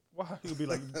 Why? You'll be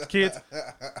like, kids.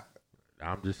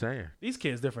 I'm just saying. These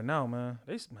kids different now, man.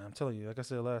 Man, I'm telling you, like I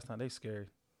said last time, they scary.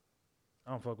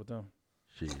 I don't fuck with them.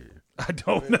 Shit. I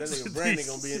don't. That nigga Brandon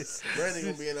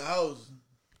gonna be in the house.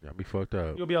 Y'all be fucked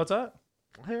up. You'll be outside?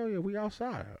 Hell yeah, we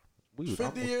outside. We was 50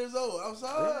 almost- years old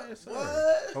outside. Yeah, sir.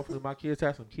 What? Hopefully my kids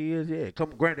have some kids. Yeah,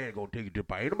 come, granddad gonna take you to the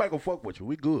park. Ain't nobody gonna fuck with you.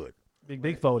 We good.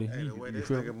 Big 40. Hey, the way You this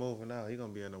feel nigga moving out, he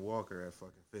gonna be in a walker at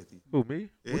fucking 50. Who, me?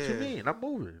 What you Yeah. mean? I'm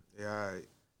moving. Yeah, all right.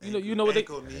 You know what they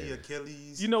Ankle, knee,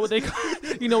 Achilles. you know what they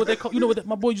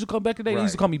my boy used to come back today. They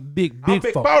used to call me Big I'm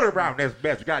big 40. powder around this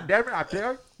bitch. God damn it, I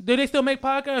tell you. Do they still make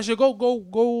podcasts? You go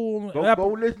Go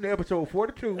listen to episode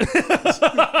 42.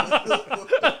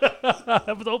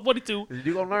 episode 42.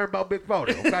 You're gonna learn about Big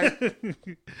 40, okay?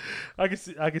 I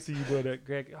can see you doing that,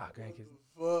 Greg. Greg.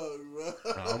 Fuck, bro.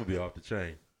 I'm gonna be off the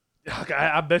chain. Okay,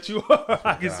 I bet you are.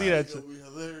 I can see that. It's gonna be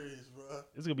hilarious, bro.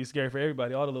 It's gonna be scary for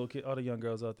everybody, all the little kids, all the young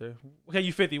girls out there. Okay,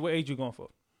 you 50. What age you going for?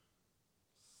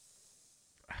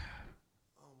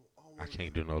 I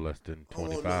can't do no less than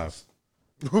 25.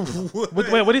 Wait,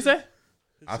 what did he say?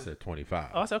 I said 25.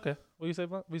 Oh, I said okay. What you say?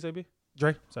 What you say, B?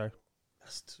 Dre? Sorry.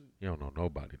 That's too. You don't know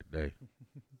nobody today.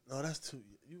 No, that's too.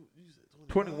 You said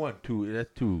 21, too. That's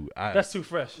too. That's too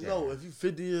fresh. No, if you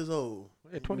 50 years old,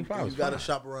 Yeah, 25 you is gotta fine.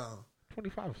 shop around.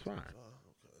 25 is fine.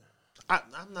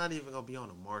 I'm not even gonna be on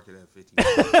the market at 50.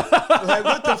 Like,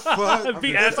 what the fuck?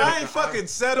 Be If asking- I ain't fucking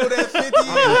settled at 50, I'm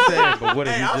just saying, but what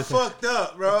if hey, you I just? fucked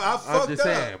up, bro. I I'm fucked just up.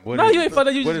 saying. What No, if- you ain't fucked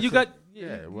up. You what just- if you some- got-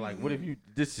 Yeah, well, like, what if you?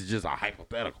 This is just a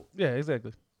hypothetical. Yeah,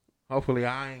 exactly. Hopefully,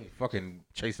 I ain't fucking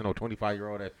chasing no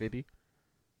 25-year-old at 50.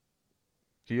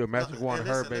 Can you imagine No, going hey,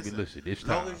 her, listen, baby? Listen, it's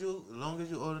long time. as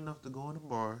you old enough to go in the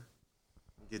bar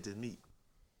and get this meat.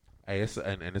 Hey, it's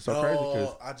and it's so crazy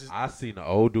No, because I seen an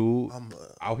old dude I'm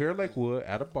out here in Lakewood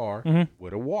at a bar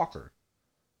with a walker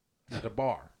at a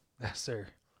bar Yes, sir.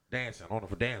 dancing on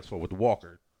the dance floor with the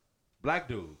walker. Black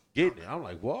dude getting it. I'm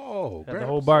like, whoa. Had the man,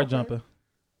 whole what's bar up, man? jumping.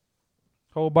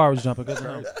 Whole bar was jumping. Good to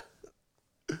know.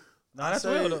 Nah, I that's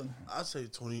say, real though. I say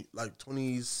 20, like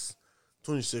 20s,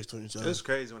 26, 27. It's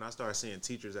crazy when I started seeing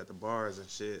teachers at the bars and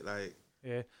shit. Like,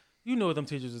 Yeah. You know what them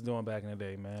teachers was doing back in the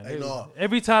day, man. Hey, no.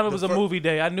 Every time it was a fir- movie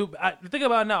day, I knew. Think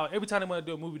about it now. Every time they want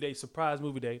to do a movie day, surprise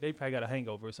movie day, they probably got a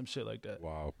hangover or some shit like that.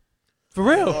 Wow. For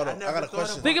real. Hold on, I never got a thought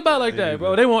question. Think about it like that,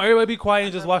 bro. They want everybody to be quiet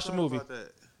and just I watch the never thought movie. about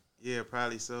that. Yeah,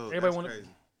 probably so. Everybody That's wanna- crazy.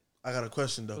 I got a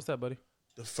question though. What's that, buddy?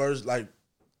 The first, like,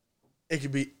 it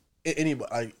could be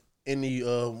anybody, like any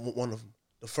one of them.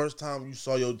 The first time you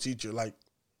saw your teacher, like,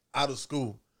 out of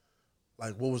school,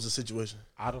 like, what was the situation?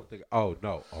 I don't think. Oh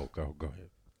no. Oh, go ahead.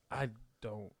 I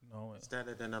don't know it.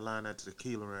 Standing in the line at the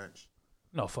Tequila Ranch.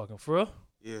 No fucking for real.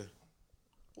 Yeah,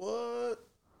 What?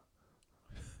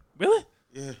 Really?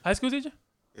 yeah, High school teacher?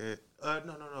 yeah.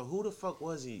 No. Who the fuck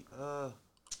was he?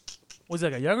 Was he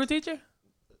like a younger teacher?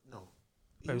 No.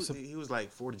 Wait, so- He was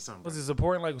like 40 something. Was he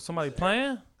supporting like somebody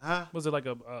playing? Huh? Was it like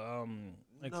a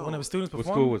like No. one of his students What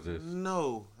performing? school was this?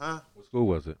 No, huh? What school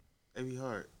was it? It'd be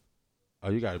hard. Oh,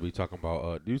 you got to be talking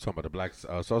about. You talking about the black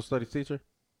social studies teacher?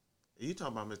 You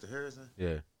talking about Mr. Harrison?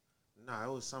 Yeah. Nah,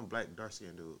 it was some black dark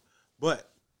skinned dude. But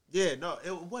yeah, no,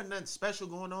 it wasn't nothing special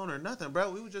going on or nothing,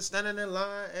 bro. We were just standing in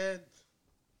line and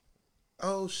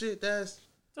oh shit, that's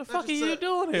The fuck are you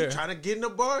doing here? trying to get in the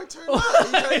bar and turn up. You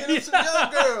trying to get him some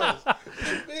young girls. What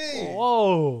you mean?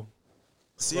 Whoa.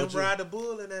 See him ride the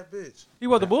bull in that bitch. He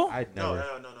was the bull? I No. never.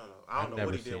 I don't know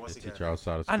never what he seen did once the he got teacher out.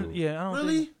 outside of I school. don't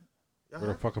Really? think.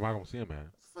 Where the fuck am I gonna see him at?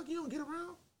 Fuck, you don't get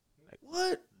around?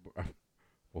 What?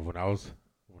 Well, when I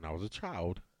was a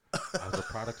child, I was a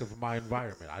product of my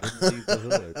environment. I didn't leave the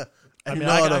hood. I mean,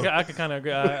 No, no. I can kind of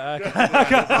agree. I'm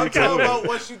talking about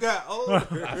once you got older.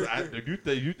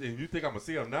 You think I'm gonna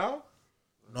see him now?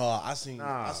 No, I seen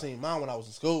mine when I was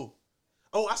in school.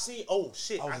 Oh, I see. Oh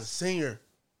shit. I was a senior.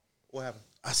 What happened?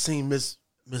 I seen Miss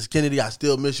Kennedy. I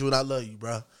still miss you and I love you,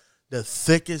 bro. The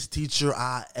thickest teacher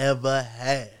I ever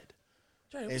had.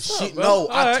 And she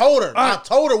I told her. I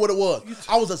told her what it was.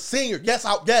 I was a senior. Yes,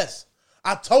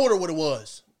 I told her what it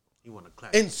was. You want to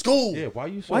clap? In school. Yeah. Why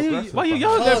you so Why you aggressive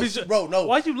yelling about at Cause, me? bro, no.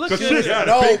 Why you looking 'Cause she at got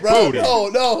me? a No, big bro. booty.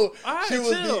 No. All right, She was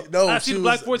chill. no. I she see the was,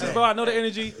 black forces, bro. I know the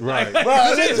energy. Right. Bro,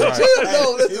 listen, Right. chill.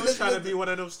 No, He listen, was trying to listen. be one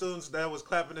of them students that was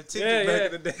clapping the teacher Yeah, back yeah.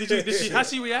 in the day. Did she? How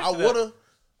she react? I to that? woulda.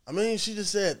 I mean, she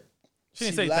just said. She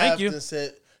didn't say laughed thank you. And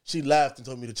said she laughed and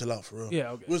told me to chill out for real. Yeah,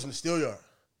 okay. We was in the steel yard.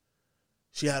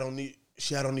 She had on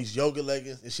these yoga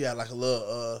leggings and she had like a little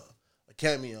a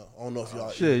cameo. I don't know if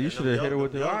y'all. Shit, you should have them hit her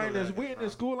with the. yoga I ain't leggings, we in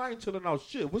this school. I ain't chilling out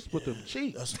shit. What's with them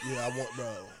cheeks? Yeah, I want,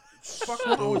 bro. Fuck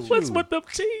wrong with What's you? with them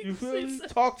cheeks? You feel me?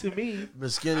 Talk to me.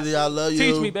 Miss Kennedy, I love you.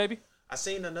 Teach me, baby. I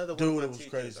seen another Dude, one it of my was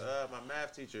teachers, crazy. my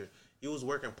math teacher. He was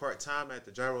working part time at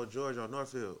the Gyro George on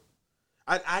Northfield.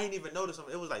 I ain't even notice him.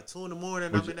 It was like 2 in the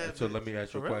morning. I'm in that So bitch. let me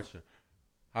ask you a For real? question.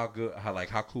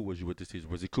 How cool was you with this teacher?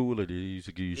 Was he cool or did he used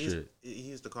to give you shit? He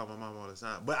used to call my mom all the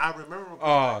time. But I remember him,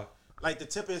 Oh, like the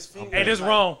tip of his finger. Hey, this like,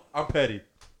 wrong. I'm petty.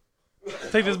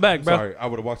 Take this back, bro. Sorry, I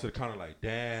would have walked to the counter like,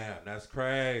 damn, that's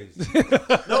crazy.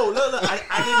 No, look,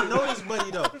 I didn't know this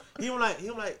buddy though. He was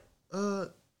like,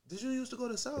 did you used to go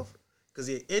to South? Cause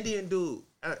he an Indian dude.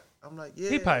 I'm like, yeah.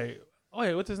 He probably. Oh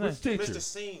yeah, what's his name? Which teacher? Mr.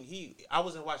 Scene. I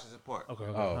was in Washington Park. Okay.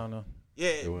 Oh. I don't know.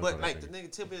 Yeah, wouldn't but know like that the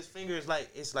nigga tip of his finger is like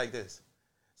it's like this.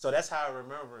 So that's how I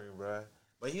remember him, bro.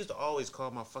 But he used to always call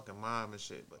my fucking mom and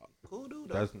shit. But cool dude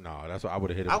though. That's what I would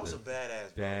have hit him. I was a with.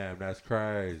 badass. Bro. Damn, that's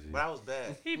crazy. But I was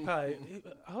bad. He probably.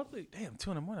 Hopefully, damn,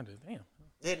 2 in the morning. Damn.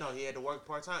 Yeah, no, he had to work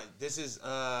part time. This is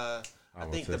I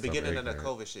think the said beginning of something the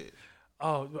COVID shit.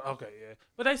 Oh, okay, yeah.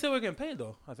 But they still were getting paid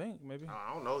though. I think maybe.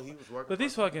 I don't know. He was working. But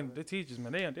these fucking the teachers,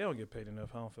 man, they don't get paid enough.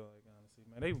 I don't feel like honestly,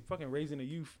 man. They fucking raising the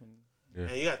youth. And,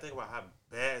 Man, you gotta think about how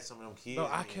bad some of them kids. bro,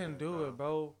 I is, can't bro. do it,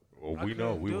 bro. Well, I we know.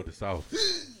 couldn't We do went it. to South.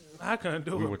 I couldn't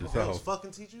do We it. went to bro. Those South.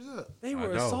 fucking teachers up. They were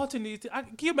know. assaulting these. Can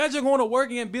you imagine going to work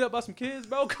and getting beat up by some kids,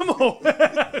 bro? Come on.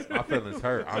 My feelings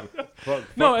hurt.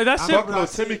 No, and that shit- Fuck little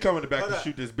Timmy coming back to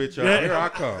shoot this bitch up. Yeah. Here I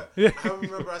come. I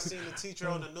remember I seen the teacher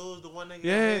on the news, the one that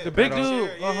Yeah, the big Pedo.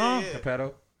 dude. Yeah, Uh-huh. yeah.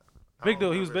 Pedo. Big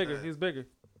dude. He was remember bigger. that. He was bigger.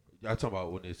 Y'all talking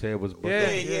about when his head was Yeah. Yeah,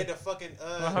 he had the fucking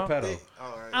Pedo. thing.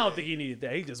 All right, I don't think he needed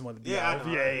that. He just wanted to be Yeah, I out.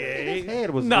 know. His head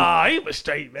was Nah, he was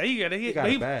straight, man. He got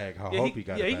a bag. I hope he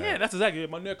got a bag. Yeah, that's exactly it.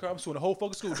 My neck hurt. I'm suing the whole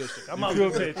fucking school district. I'm out,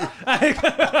 bitch.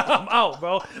 I'm out,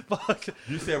 bro. Fuck.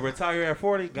 You said retire at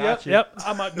 40? Gotcha. Yep.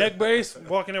 I'm a neck brace,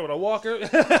 walking there with a walker,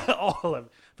 all of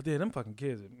it. But then them fucking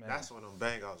kids, man. That's when them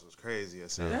bang offs was crazy.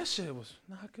 That shit was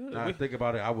not good. Nah, think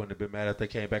about it. I wouldn't have been mad if they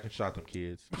came back and shot them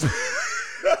kids.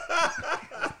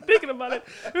 Thinking about it.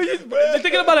 You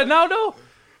thinking about it now, though?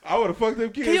 I would have fucked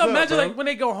them kids. Can you up, imagine, bro. like, when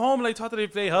they go home and they talk to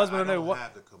their husband I and their don't wife?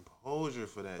 have the composure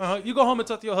for that. You go home and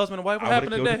talk to your husband and wife. What I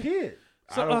happened would have killed today? the kid.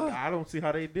 So, I don't see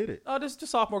how they did it. Oh, this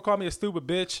sophomore called me a stupid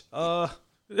bitch.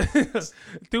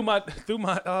 Through my.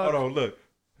 Hold on, look.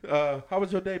 How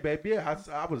was your day, baby? Yeah,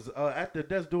 I was at the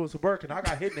desk doing some work and I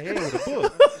got hit in the head with a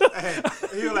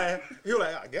book. He was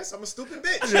like, I guess I'm a stupid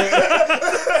bitch.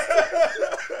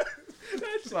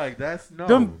 It's like that's no.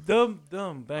 Dumb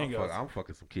I'm bangers.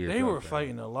 fucking some kids. They up, were man.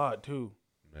 fighting a lot too.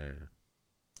 Man.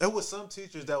 There was some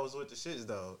teachers that was with the shits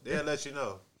though. They'll let you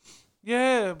know.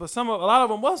 Yeah, but a lot of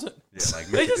them wasn't. Yeah, like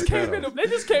They just came in. They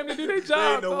just came to do their They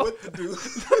job. didn't know bro. what to do.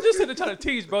 I'm just sitting trying to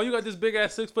teach, bro. You got this big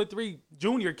ass 6'3"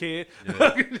 junior kid.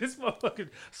 This motherfucker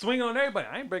swing on everybody.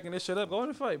 I ain't breaking this shit up. Go in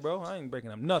the fight, bro. I ain't breaking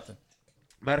up nothing.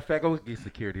 Matter of fact, go get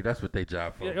security. That's what they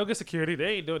job for. Yeah, go get security. They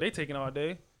ain't do it. They taking all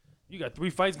day. You got 3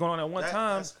 fights going on at one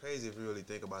time. That's crazy if you really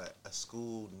think about it. A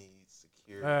school needs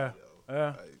security. Yeah.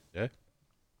 Like, Yeah.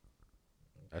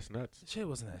 That's nuts. Shit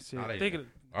wasn't that shit. Nah, they- Thinking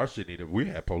Our shit needed. We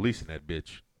had police in that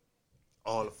bitch.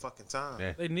 all the fucking time.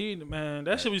 Yeah. they need, man.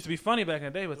 That shit used to be funny back in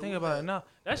the day, but think about it now.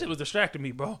 That shit was distracting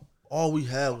me, bro. All we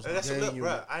had was And that's gang look, unit.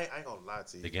 bro. I ain't gonna lie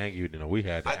to you. The gang unit, we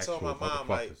had the I actual told my mom,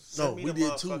 like, motherfuckers. send No, me we the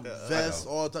did too. motherfucker, Vests,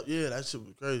 all the time. Yeah, that shit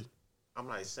was crazy. I'm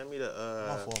like, send me the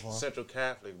My fault, man. Central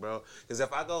Catholic, bro. Because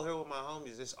if I go here with my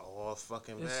homies, it's all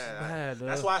fucking It's bad. bad,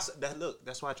 That's dog. why.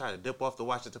 That's why I try to dip off the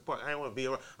Washington Park. I ain't want to be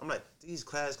around. I'm like, these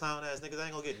class clown ass niggas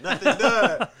ain't gonna get nothing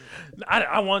done.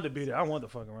 I wanted to be there. I wanted to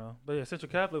fuck around. But yeah,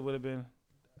 Central Catholic would have been,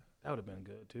 that would have been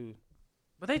good too.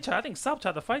 But they tried, I think South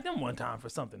tried to fight them one time for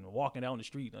something, walking down the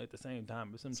street at the same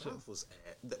time or some shit. South was,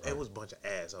 it was a bunch of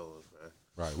assholes, bro.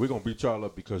 Right. We're going to beat y'all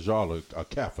up because y'all are a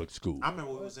Catholic school. I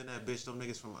remember we was in that bitch. Them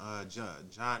niggas from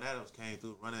John Adams came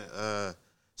through running,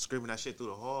 screaming that shit through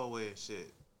the hallway and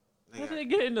shit. How Nigga, did they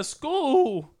get into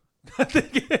school? I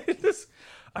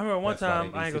remember one That's why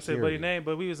time, they I need ain't gonna say security. Buddy's name,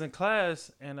 but we was in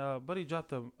class and Buddy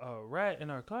dropped a rat in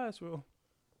our classroom.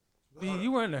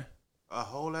 You were in there. a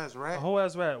whole ass rat. A whole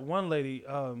ass rat. One lady,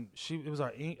 I think it was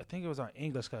our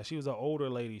English class. She was an older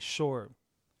lady, short.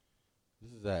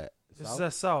 This is at This is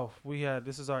at South.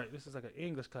 This is like an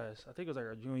English class. I think it was like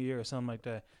our junior year or something like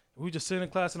that. We just sitting in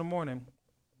class in the morning.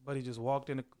 Buddy just walked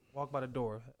by the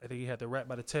door. I think he had the rat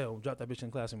by the tail, dropped that bitch in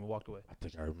the classroom and walked away. I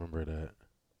think I remember that.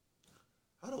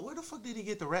 Hold on, where the fuck did he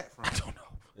get the rat from? I don't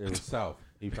know. It was South.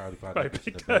 He probably found Right, that bitch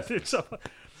in picked the that basement. bitch up.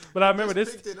 But I remember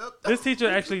Just this. picked it up. This teacher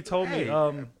actually told me. Hey,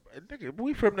 nigga,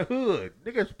 we from the hood.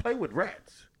 Niggas play with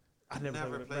rats. I never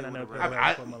never played played with with a played rat. with I,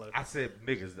 rats in my life. I said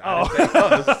niggas. Oh. I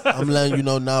didn't say us. I'm letting you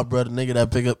know now, brother. Nigga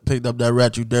that picked up that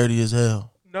rat, you dirty as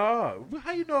hell. No.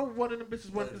 How you know one of them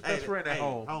bitches wasn't his best friend at hey,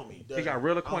 home? homie. He got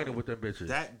real acquainted Homie. with them bitches.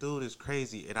 That dude is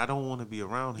crazy, and I don't want to be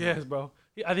around him. Yes, bro.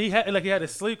 He had to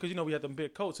sleep because we had them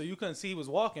big coats, so you couldn't see he was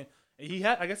walking. And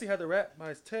I guess he had the rat by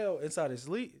his tail inside his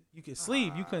sleeve. You could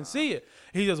sleep, you couldn't see it.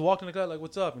 He just walked in the car like,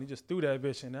 "What's up?" And he just threw that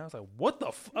bitch in there. I was like, "What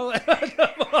the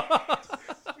fuck?"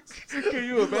 Can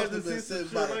you imagine seeing some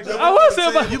shit like that? I was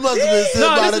saying about You must have been sitting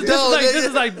by the door. this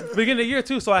is like beginning of the year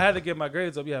too, so I had to get my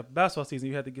grades up. Yeah, basketball season,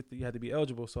 you had to be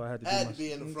eligible, so I had to Had do to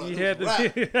be in the front. You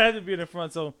had to be in the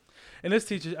front. So, and this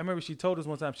teacher, I remember she told us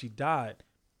one time she died.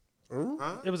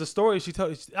 Huh? It was a story she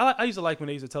told. I used to like when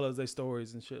they used to tell us their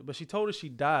stories and shit, but she told us she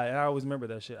died, and I always remember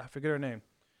that shit. I forget her name.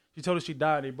 She told us she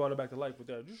died, and they brought her back to life with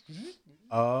that.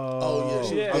 Oh, yeah.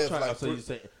 She Yeah. was dead for I'm like trying to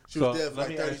say. she was dead for let like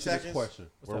me 30 ask you this seconds. question: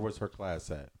 Where was her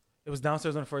class at? It was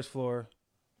downstairs on the first floor.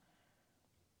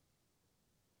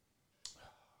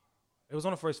 It was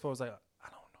on the first floor. It was like, I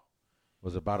don't know.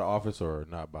 Was it by the office or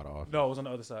not by the office? No, it was on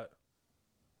the other side.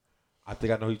 I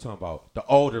think I know who you're talking about. The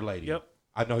older lady. Yep.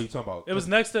 I know who you're talking about. It was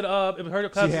next to it was her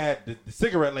class. She had the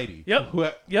cigarette lady. Yep.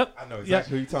 Yep. I know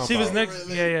exactly who you're talking She about. was next.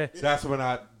 Yeah. That's when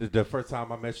the first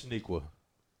time I met Shaniqua.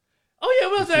 Oh yeah,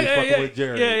 it was She was that. fucking with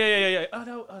Jerry. Yeah. Oh,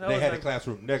 that They was had like, a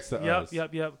classroom next to us.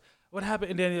 Yep. What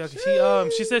happened? And then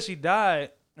she said she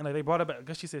died, and like they brought her back. I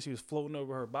guess she said she was floating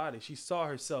over her body. She saw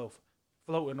herself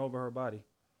floating over her body,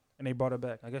 and they brought her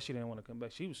back. I guess she didn't want to come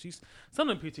back. She's some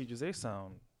of them P teachers. They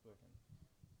sound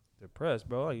depressed,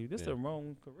 bro. Like, this the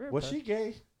wrong career. Was path. she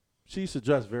gay? She used to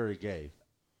dress very gay.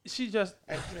 She just.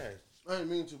 I didn't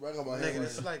mean to, bro. I got my hand Nigga, right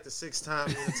this is now. like the 6th time.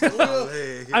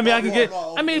 Leg. I mean, I can get.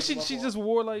 no, I mean, no, she no, no. just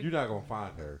wore like. You're not gonna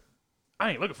find her.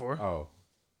 I ain't looking for her. Oh,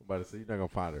 I'm about to say you're not gonna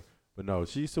find her. But no,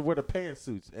 she used to wear the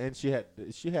pantsuits, and she had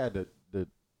the.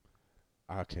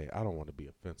 Okay, I don't want to be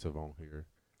offensive on here.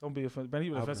 Don't be offensive. Man, he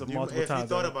was I'll- offensive You- multiple if you times.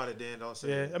 thought man. about it, then don't say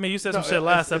Yeah, it. I mean, you said No, some shit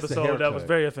last it's the episode that was haircut.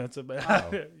 very offensive, but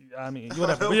Oh. I mean,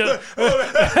 whatever. Yeah.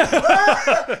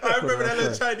 I remember that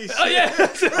little Chinese shit. Oh yeah,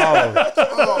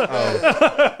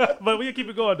 Oh, but we can keep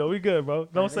it going though. We good, bro.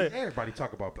 Don't say. Everybody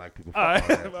talk about black people. All Fuck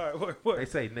right, all all that. right, word. They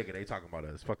say nigga, they talking about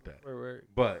us. Fuck that. Word.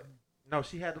 But no,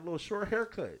 she had a little short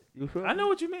haircut. You feel I me? know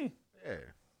what you mean. Yeah.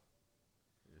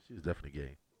 She's definitely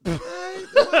gay.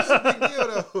 What's the big deal,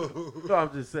 though? No,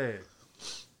 I'm just saying.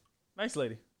 Nice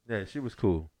lady. Yeah, she was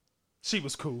cool. She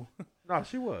was cool. No,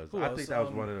 she was. Who I else? think that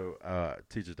was one of the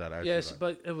teachers that I actually Yes, liked.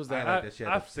 but it was I that. like that she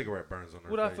had the cigarette burns on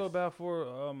her What face. I feel bad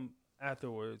for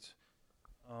afterwards,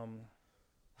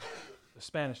 the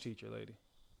Spanish teacher lady.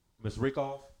 Miss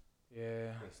Rickoff?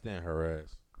 Yeah, Can't stand her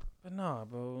ass. but nah,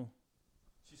 bro.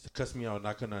 She used to cuss me out and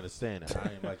I couldn't understand it.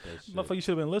 I ain't like that shit. Motherfucker, you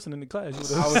should have been listening to class.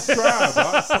 You I would've- was trying, bro.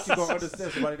 How the fuck you gonna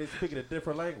understand somebody that's speaking a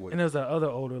different language? And there's that other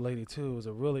older lady too. It was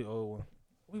a really old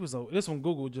one. This one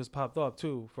Google just popped up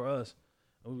too for us.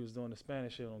 And we was doing the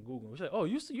Spanish shit on Google. We said, "Oh,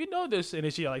 you know this?" And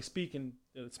then she like speaking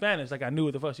Spanish, like I knew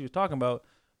what the fuck she was talking about,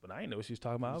 but I didn't know what she was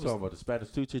talking about. I You was, talking about the Spanish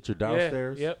teacher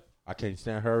downstairs? Yep. I can't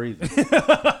stand her either.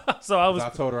 So I was. I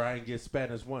told her I ain't get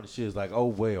Spanish 1. She was like, "Oh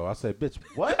well." I said, "Bitch,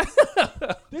 what?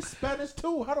 This Spanish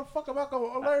 2? How the fuck am I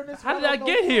gonna learn this? How did I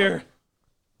get here?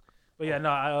 But yeah,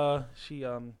 no, she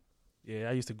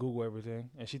I used to Google everything,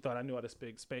 and she thought I knew how to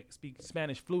speak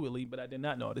Spanish fluidly, but I did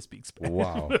not know how to speak Spanish.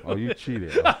 Wow. Oh, you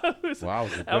cheated. Huh? I was, Wow,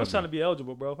 I was trying to be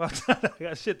eligible, bro. I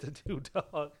got shit to do,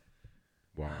 dog.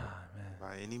 Wow.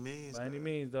 By any means. By any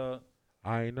means, dog.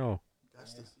 I ain't know.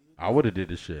 I would have did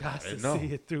this shit. Got to No. see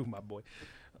it through, my boy.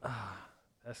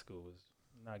 That school was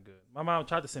not good. My mom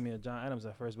tried to send me to John Adams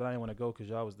at first, but I didn't want to go because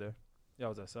y'all was there. Y'all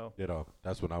was at South. You know,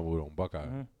 that's when I moved on Buckeye.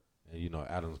 Mhm. And you know,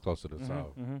 Adams closer to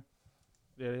South. Mm-hmm.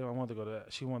 Yeah, I wanted to go to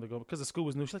that. She wanted to go because the school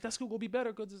was new. She's like, that school will be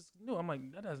better because it's new. I'm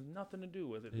like, that has nothing to do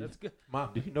with it. That's good.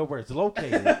 Mom, do you know where it's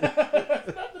located?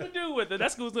 Nothing to do with it.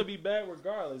 That school's gonna be bad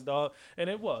regardless, dog. And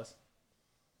it was.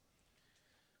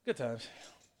 Good times.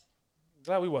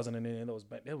 Glad we wasn't in any of those.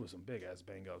 There was some big ass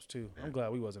bang ups too. I'm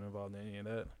glad we wasn't involved in any of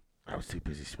that. I was too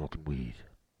busy smoking weed.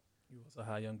 You was a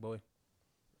high young boy.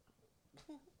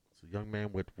 It's a young man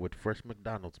with fresh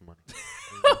McDonald's money.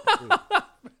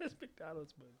 It's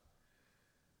McDonald's, buddy.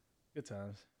 Good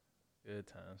times. Good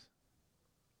times.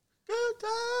 Good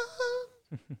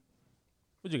time.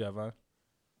 What you got, Vaughn?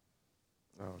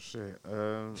 Oh shit.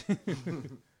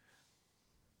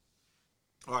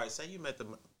 All right. Say you met the.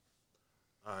 All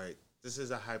right. This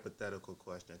is a hypothetical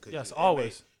question. 'Cause Yes, it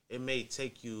always. It may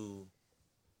take you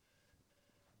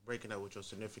breaking up with your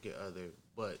significant other,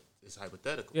 but it's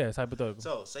hypothetical. Yeah, it's hypothetical.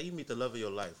 So, say you meet the love of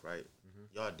your life, right?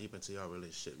 Y'all deep into your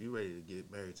relationship. You ready to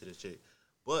get married to this chick,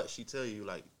 but she tell you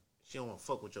like she don't want to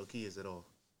fuck with your kids at all.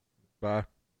 Bye.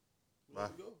 Bye.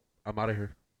 I'm out of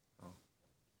here. Oh.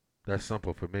 That's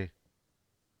simple for me.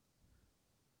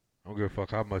 I don't give a fuck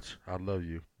how much I love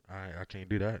you. I can't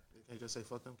do that. You can't just say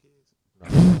fuck them kids. No.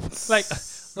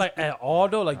 Like at all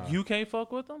though. Like you can't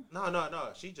fuck with them.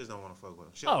 No. She just don't want to fuck with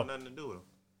them. She don't want nothing to do with them.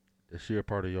 Is she a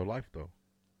part of your life though?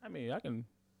 I mean, I can.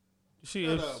 She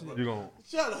Shut is. up, bro. You gonna?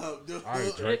 Shut up, dude. All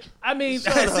right, Drake. I mean,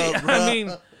 Shut up, see,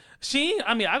 bro.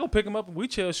 I mean, I go pick him up and we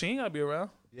chill. She ain't gotta be around.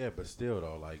 Yeah, but still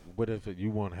though, like, what if you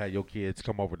want to have your kids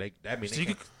come over? That means She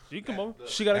they can come over.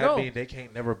 She gotta that go. mean they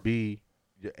can't never be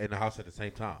in the house at the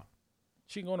same time.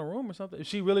 She can go in a room or something. If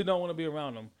she really don't want to be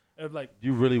around them, if like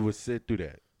You really would sit through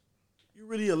that. You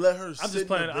really let her? I'm sit just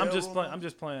playing. in the I'm just bedroom? playing. I'm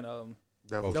just playing.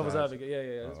 Devil's Devil's advocate. advocate. Yeah.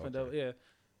 Oh, That's my okay. devil. Yeah.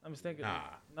 I'm just thinking. Nah.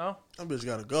 No. That bitch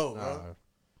gotta go, bro.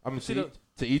 I mean, See,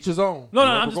 to each his own. No.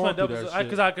 Whoever I'm just going playing through devil's that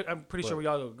because shit. I'm pretty sure we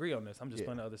all agree on this. I'm just Yeah.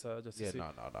 playing the other side just to Yeah, see.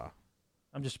 no.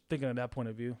 I'm just thinking of that point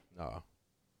of view. No.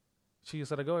 She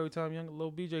just gotta go every time young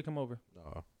little BJ come over.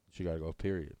 No. She got to go,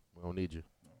 period. We don't need you.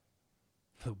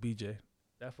 Little BJ,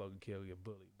 that fucking kid will get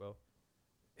bullied, bro.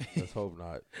 Let's hope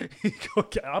not.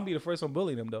 I'll be the first one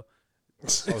bullying him though. Oh,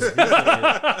 he's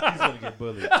gonna get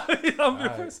bullied. I'll be the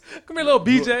Alright. first. Come here, little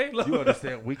BJ. You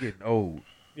understand? We getting old.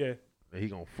 Yeah, And he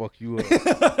gonna fuck you up.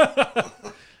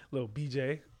 little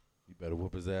BJ. You better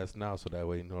whoop his ass now, so that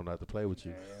way he know not to play with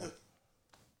you.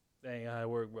 That ain't how it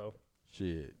work, bro.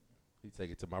 Shit, he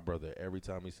take it to my brother every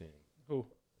time he see him. Who?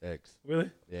 X. Really?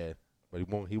 Yeah, but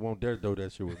he won't dare do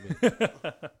that shit with me.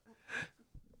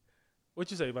 What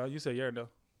you say, Val? You say yeah or no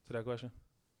to that question?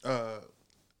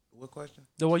 What question?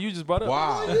 The one you just brought up.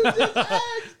 Wow.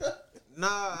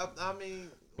 Nah, I mean,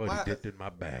 But why- he dipped in my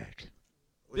bag.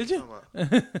 what Did you? talking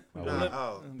about? My Nah, weed.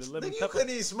 oh. The lemon Nigga, you pepper? couldn't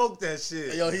even smoke that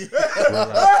shit. Yo, he,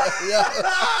 Relax.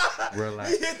 yeah,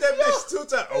 Relax. He hit that bitch 2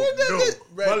 times. Oh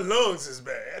no, Right. my lungs is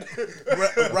bad.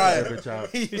 right. Bitch out.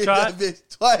 He hit tried? that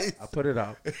bitch twice. I put it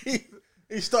out.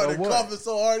 He started So what? coughing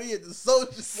so hard he hit the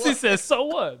soldier. She said, "So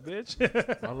what,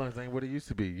 bitch?" My lungs ain't what it used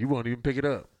to be. You won't even pick it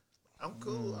up. I'm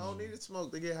cool. I don't need to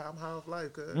smoke to get high. I'm high off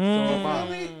life, cuz. So am I.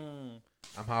 Mm.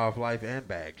 I'm high off life and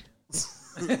bag.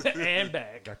 And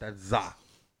back. Got that za.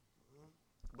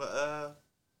 But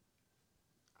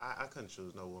I couldn't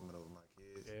choose no woman over my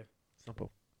kids. Yeah. Simple.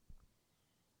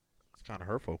 It's kind of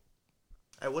hurtful.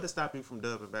 Hey, what to stop you from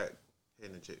dubbing back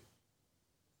hitting a chick?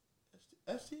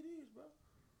 STDs, bro.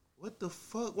 What the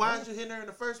fuck? Why did you hitting her in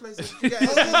the first place? if No, you got no,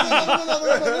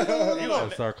 STD? no, no.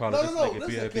 I'll start calling No, this no, no. nigga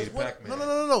Listen, BFB 'cause what, Pac-Man.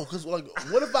 no. Because like,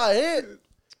 what if I hit,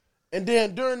 and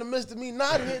then during the midst of me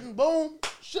not hitting, boom,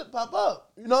 shit pop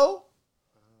up. You know?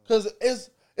 Because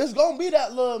it's gonna be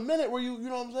that little minute where you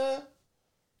know what I'm saying.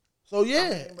 So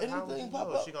yeah, But how would anything you pop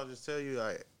know? up. She gonna just tell you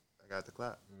like, I got the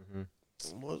clap.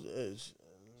 What's it?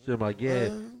 Shit, I'm like, yeah,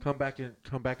 come back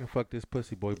and fuck this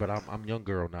pussy boy, but I'm young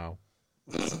girl now.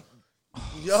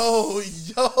 Yo,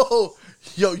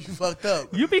 you fucked up.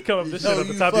 You be coming up this Yo, shit off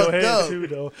the you top of your fucked head up. too,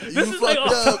 though. You This is like all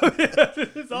fucked up. this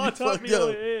is all You top of fucked your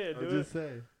up. head, I'm dude. just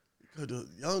saying. The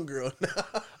young girl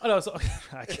now. Oh no, so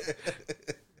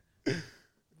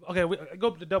okay, we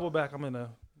go to double back. I'm gonna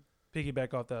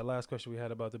piggyback off that last question we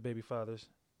had about the baby fathers.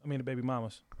 I mean the baby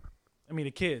mamas. I mean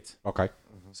the kids. Okay.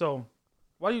 So,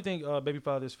 why do you think baby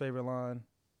father's favorite line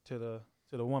to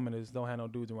the woman is "Don't have no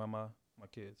dudes around my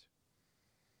kids"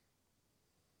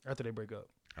 after they break up?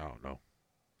 I don't know.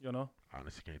 You know? I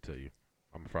honestly can't tell you.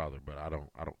 I'm a father, but I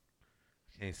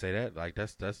can't say that. Like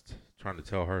that's trying to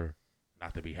tell her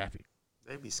not to be happy.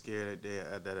 They be scared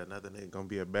that another nigga gonna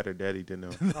be a better daddy than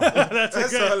them. That's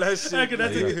That's okay. all that shit. Okay,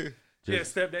 that's Yeah. it. Yeah,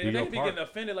 Just stepdad. do They your be part. getting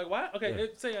offended. Like, why? Okay, Yeah.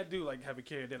 say I do like have a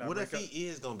kid, then I What break if up. he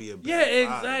is gonna be a better Yeah,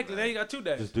 father, exactly. man? They got 2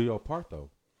 days. Just do your part though.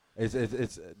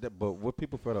 It's but what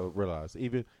people fail to realize,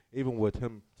 even with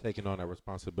him taking on that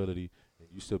responsibility and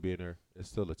you still being there, it's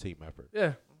still a team effort. Yeah. You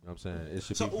know what I'm saying? It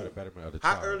should So, be for the betterment of the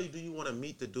How child. early do you want to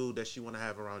meet the dude that she want to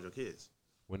have around your kids?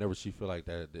 Whenever she feel like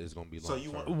that is gonna be long So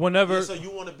you term. want Whenever Yeah, so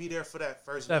you want to be there for that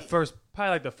first. that meeting. first, probably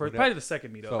like the first, Whenever- probably the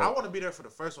second meetup. So- I want to be there for the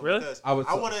first one Really? because I would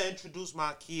I say- want to introduce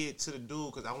my kid to the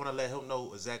dude because I want to let him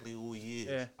know exactly who he is.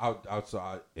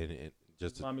 Yeah. And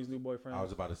just to, Mommy's new boyfriend. I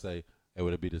was about to say it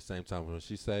would be the same time when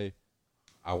she say,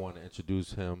 "I want to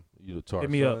introduce him to our Hit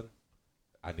me son." up.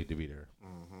 I need to be there.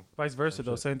 Vice versa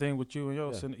though. shit. Same thing with you and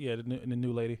yours. Yeah. Yeah, the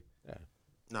new lady. Yeah.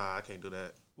 Nah, I can't do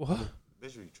that. What?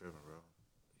 Bitch be tripping, bro.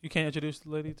 You can't introduce the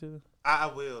lady to? I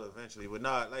will eventually, but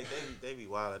nah, like they be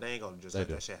wild. They ain't gonna just They let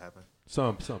do. that shit happen.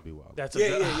 Some be wild. That's Yeah.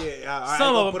 I I Some ain't of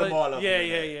gonna them, put them all up. yeah, in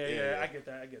yeah, that. yeah. I get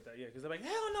that. Yeah, because they're like,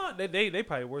 hell no. They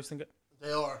probably worse than.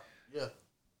 They are. Yeah.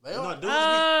 They No, are.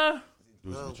 dudes be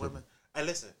Dudes be tripping. women. Hey,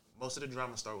 listen. Most of the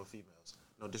drama start with females.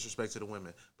 No disrespect to the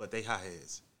women, but they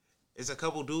hotheads. It's a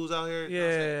couple dudes out here.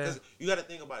 Yeah. Because you got to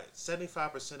think about it.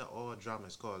 75% of all drama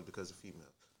is caused because of females.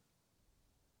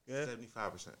 Yeah.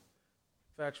 75%.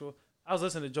 Factual. I was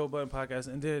listening to Joe Budden podcast,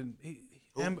 and then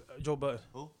Who? Joe Budden.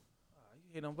 Who?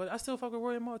 You know, but I still fuck with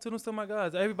Roy and Mark. Them still my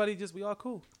guys. Everybody we all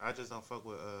cool. I just don't fuck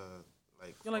with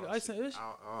like. You like fraud Ice and shit. Ish?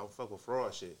 I don't fuck with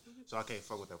fraud shit, so I can't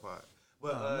fuck with that part.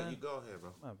 But Oh, man. you go ahead,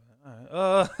 bro. My bad.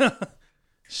 All right.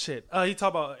 Shit. He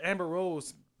talked about Amber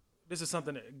Rose. This is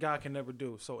something that God can never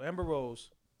do. So Amber Rose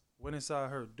went inside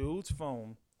her dude's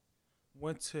phone,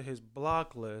 went to his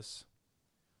block list,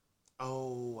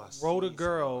 Oh, I see wrote a something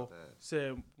girl, about that.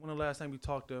 said, when the last time you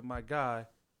talked to my guy,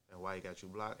 And why he got you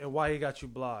blocked? and why he got you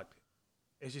blocked.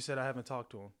 And she said, I haven't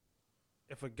talked to him.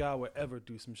 If a guy would ever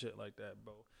do some shit like that,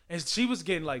 bro. And she was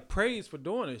getting like praise for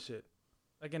doing this shit.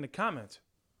 Like in the comments.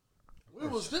 When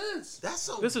was this? That's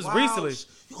so This is wild recently.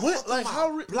 You When, fuck like my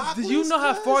how? block Do you list, know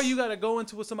how cuz? far you gotta go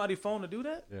into somebody's phone to do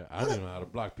that? Yeah, I didn't know how to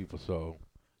block people, so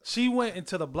She went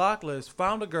into the block list,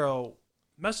 found a girl,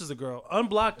 messaged the girl,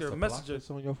 unblocked her, messaged her.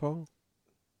 It's on your phone.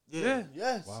 Yeah.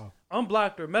 Yes. Wow.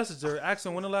 Unblocked her, messaged her, asked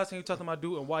her when the last time you talked to my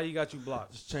dude and why he got you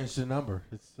blocked. Just change the number.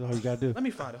 That's all you gotta do. Let me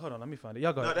find it. Hold on, let me find it.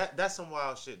 Y'all go No, ahead. that's some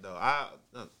wild shit though. I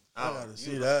gotta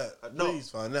see that. Please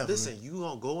find that. Listen, you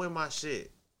gonna go in my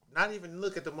shit, not even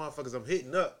look at the motherfuckers I'm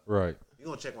hitting up. Right. You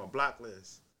gonna check my block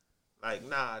list? Like,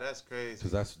 nah, that's crazy.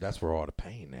 Because that's where all the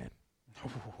pain at.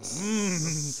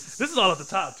 This is all at the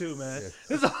top too, man.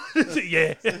 This is all,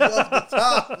 yeah.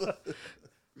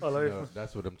 Oh, let me- You know,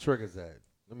 that's where them triggers at.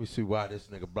 Let me see why this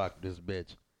nigga blocked this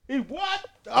bitch. He what?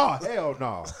 Oh, hell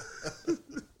no.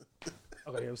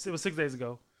 Okay, it was 6 days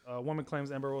ago. A woman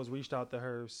claims Amber Rose reached out to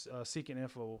her seeking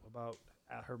info about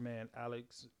her man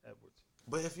Alex Edwards.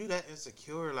 But if you that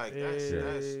insecure, like that's you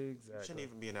Exactly. shouldn't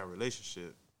even be in that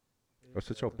relationship. Go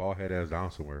sit your bald head ass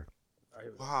down somewhere.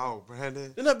 Wow,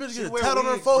 Brandon. Didn't that bitch She get a wear tat on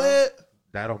her wigs, forehead?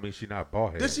 That don't mean she not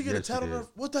bald head. Did she get a Yes, tat on did. her?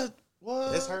 What that?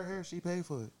 What? It's her hair. She paid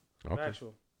for it. Okay.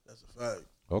 Factual. That's a fact.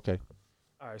 Okay.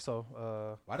 All right,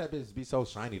 so Why that bitch be so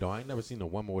shiny though? I ain't never seen a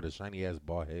woman with a shiny ass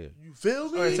bald head. You feel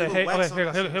me? all right, say, put hey, wax okay, on here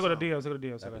that go the shit, DMs. Here go the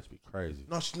DMs. That bitch be crazy.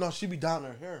 No, she be down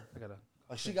her hair. I gotta.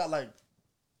 Like she got like,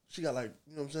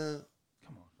 you know what I'm saying?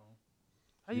 Come on, phone.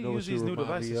 How you know what use she these new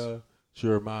remind me devices? of? She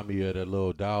remind me of that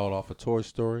little doll off of Toy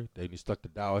Story. They stuck the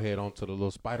doll head onto the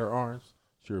little spider arms.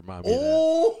 She remind me of that.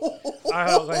 Oh, All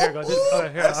right, okay, here go.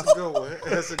 That's a good one.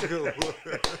 That's a good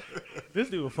one. This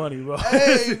dude was funny, bro.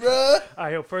 hey, bro. All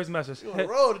right, here, first message. You on the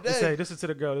road today. Say, this is to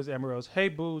the girl. This is Amber Rose. Hey,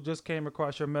 boo, just came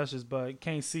across your message, but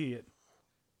can't see it.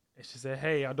 And she said,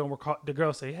 hey, I don't recall. The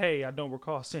girl say, hey, I don't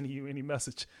recall sending you any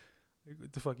message.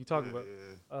 What the fuck you talking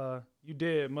about? You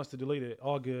did. Must have deleted it.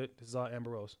 All good. This is all Amber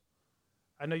Rose.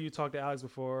 I know you talked to Alex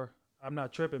before. I'm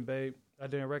not tripping, babe. I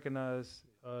didn't recognize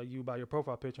you by your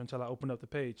profile picture until I opened up the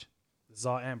page. This is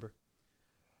all Amber.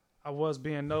 I was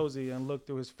being nosy and looked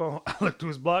through his phone. I looked through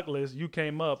his block list. You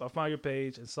came up. I found your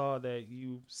page and saw that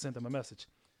you sent him a message.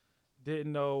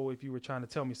 Didn't know if you were trying to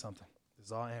tell me something. This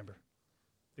is all Amber.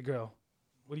 The girl.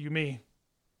 What do you mean?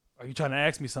 Are you trying to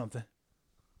ask me something?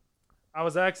 I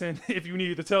was asking if you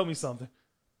needed to tell me something.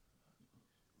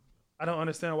 I don't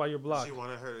understand why you're blocked. She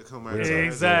wanted her to come out.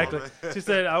 Exactly. She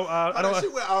said, I don't. She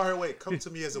went out her way. Come to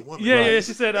me as a woman. Yeah, Right. yeah.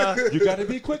 She said, You gotta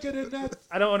be quicker than that.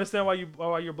 I don't understand why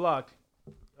you're blocked.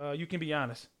 You can be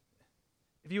honest.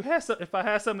 If I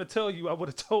had something to tell you, I would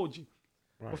have told you.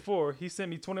 Right. Before he sent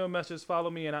me 21 messages, follow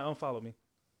me, and I unfollow me.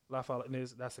 Laugh out.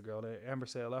 That's the girl. Amber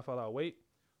said, laugh out loud. Wait,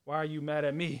 why are you mad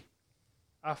at me?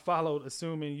 I followed,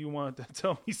 assuming you wanted to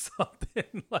tell me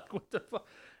something. Like, what the fuck?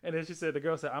 And then she said, the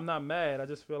girl said, I'm not mad. I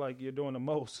just feel like you're doing the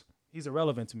most. He's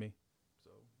irrelevant to me. So,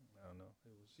 I don't know.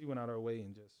 She went out her way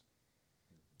and just.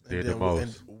 Did the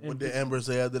most. And what did Amber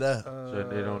say after that? So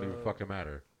it don't even fucking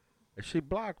matter. If she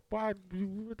blocked, why?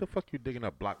 What the fuck you digging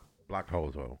up blocked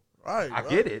holes for? Right, I bro.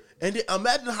 get it. And then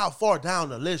imagine how far down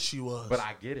the list she was. But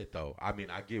I get it though. I mean,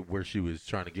 I get where she was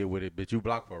trying to get with it, but you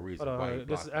blocked for a reason. Hold Why on, you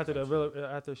this is blocked after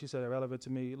after she said irrelevant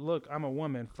to me. Look, I'm a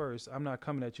woman first. I'm not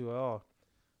coming at you at all.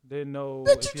 Didn't know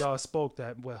if y'all spoke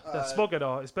spoke at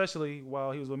all, especially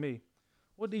while he was with me.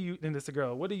 What do you? And it's the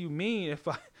girl. What do you mean if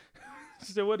I?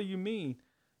 She said, what do you mean?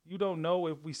 You don't know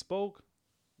if we spoke?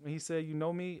 When he said, you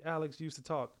know me, Alex used to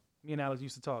talk. Me and Alex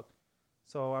used to talk.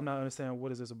 So I'm not understanding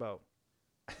what is this about.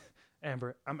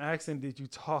 Amber, I'm asking, did you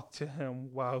talk to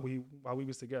him while we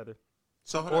was together?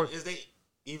 So hold on, is they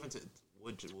even to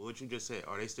what you just said?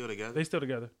 Are they still together? They still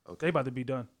together. Okay. They about to be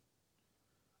done.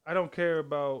 I don't care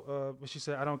about what she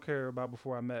said. I don't care about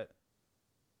before I met.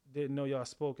 Didn't know y'all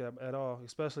spoke at all,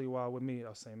 especially while with me.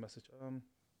 That same message.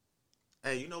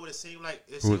 Hey, you know what it seemed like?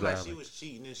 It Who's seemed like Alex? she was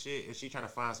cheating and shit, and she trying to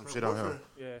find some shit on him.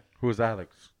 Yeah. Who's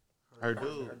Alex? Her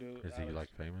dude. Her dude, Is he Alex. like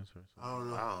famous or something? I don't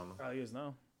know. I don't know. Probably is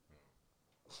now.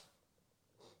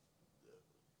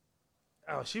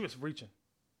 Oh, she was reaching.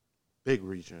 Big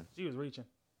reaching. She was reaching.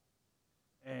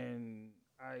 And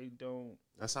I don't.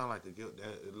 That sound like a guilt.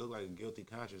 That it looked like a guilty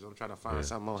conscience. I'm trying to find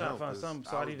something on trying him. to find 'cause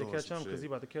something, so I was need to doing catch some him because shit. he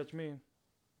about to catch me.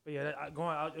 But yeah,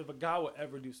 going out. If a guy would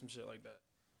ever do some shit like that,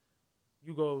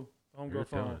 you go home, You're go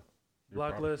phone, telling. You're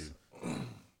block list,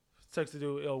 text the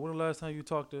dude. Yo, when the last time you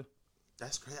talked to?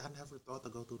 That's crazy. I never thought to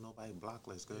go through nobody block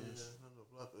list, guys.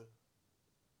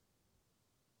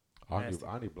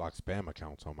 I need block spam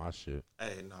accounts on my shit.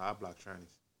 Hey, no, I block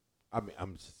trannies. I mean,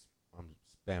 I'm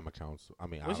spam accounts. I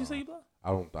mean, What'd you say you blocked? I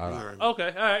don't. Okay, all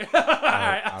right. All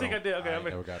right, I think I did. Okay, I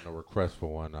never got no request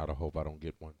for one. I hope I don't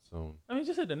get one soon. I mean,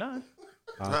 just hit deny.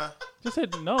 Huh? Just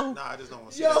hit no. Nah, I just don't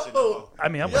want to see that shit no more. I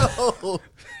mean, I'm Look. I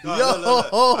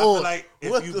feel like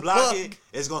if you block it,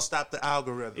 it's gonna stop the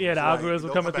algorithm. yeah, the So, like, algorithms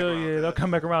will don't come through. around, Yeah, man. they'll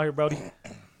come back around here, Brody.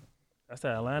 That's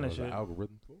that Atlanta The shit.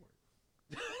 algorithm for it.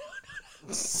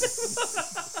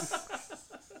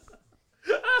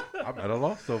 I'm at a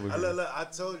loss over here. Look, I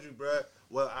told you, bro.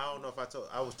 Well, I don't know if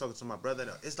I was talking to my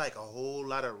brother. It's like a whole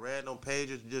lot of random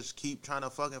pages just keep trying to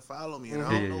fucking follow me, and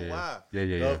I don't know why.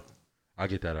 Yeah. I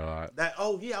get that a lot.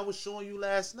 I was showing you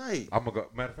last night. I'm gonna go.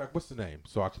 Matter of fact, what's the name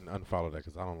so I can unfollow that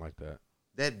because I don't like that.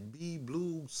 That B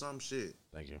Blue some shit.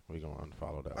 Thank you. We gonna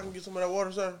unfollow that. I can One. get some of that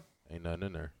water, sir. Ain't nothing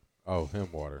in there. Oh,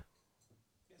 him water.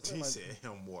 He said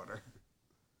him water.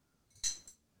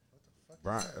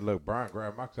 Brian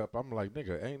grabbed my cup. I'm like,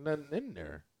 nigga, ain't nothing in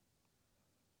there.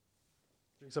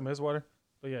 Drink some of his water.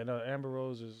 But yeah, no, Amber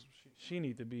Rose is. He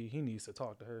needs to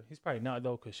talk to her. He's probably not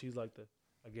though, because she's like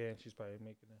she's probably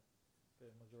making the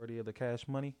majority of the cash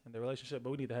money in the relationship.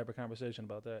 But we need to have a conversation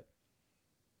about that.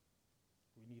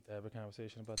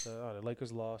 Oh, the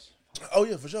Lakers lost. Oh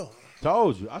yeah, for sure.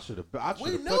 Told you, I should have put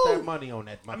that money on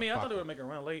that. I mean, I thought they were making a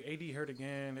run late. AD hurt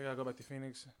again. They gotta go back to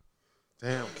Phoenix.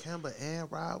 Damn, Kemba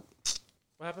and Rob.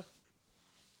 What happened?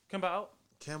 Kemba out?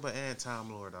 Kemba and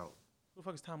Time Lord out. Who the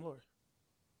fuck is Tom Lord?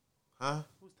 Huh?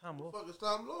 Who's Tom Lord? Fuck is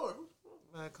Tom Lord?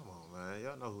 Man, come on, man.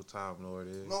 Y'all know who Time Lord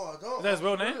is. No, I don't. Is that his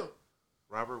real name?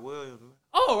 Robert Williams, man.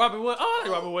 Oh, Robert Williams. Oh, I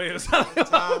like Robert Williams.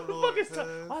 Time Lord,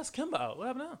 Why is Kemba out? What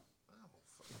happened now?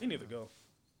 He need to go.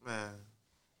 Man.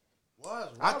 Why is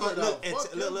I thought,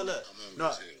 Robert look.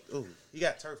 No, ooh, he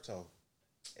got turf toe.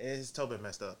 And his toe been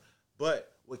messed up.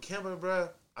 But with Kemba, bro,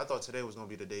 I thought today was going to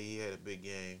be the day he had a big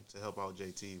game to help out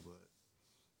JT,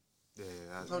 but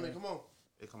yeah. Tony, come on.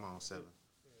 It come on 7.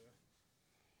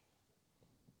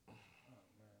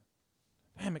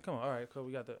 Damn it, come on. All right, cool.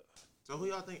 We got that. So who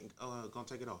y'all think going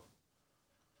to take it off?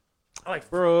 I like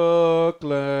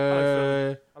Brooklyn.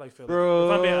 I like Philly.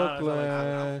 If I'm being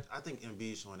honest, I think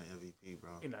Embiid's showing the MVP,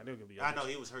 bro. He's not. They're gonna be. I know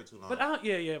he was hurt too long. But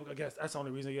yeah. I guess that's the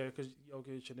only reason. Yeah, because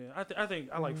Jokic and then I think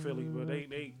I like Philly, but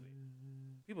they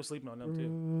people sleeping on them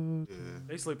too. Yeah.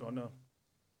 They sleeping on them.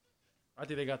 I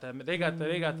think they got that. They got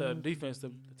the defense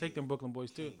to take them Brooklyn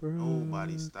boys too.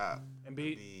 Nobody stopped.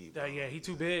 Embiid, yeah, he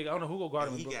too big. I don't know who go guard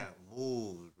him. He got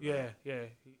moved. Bro. Yeah.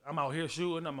 I'm out here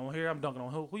shooting. I'm on here. I'm dunking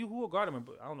on who will guard him.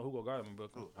 I don't know who go guard him in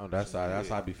Brooklyn. Oh, that's how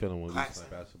I be feeling when we play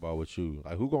basketball with you.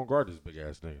 Like, who gonna guard this big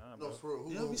ass nigga? No, for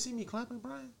real. You ever see me clapping,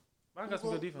 Brian? I got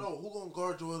some good defense. No, who gonna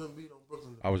guard Joel Embiid on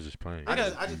Brooklyn? I was just playing. I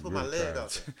just put my leg out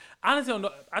there. I honestly don't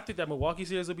know. I think that Milwaukee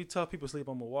series will be tough. People sleep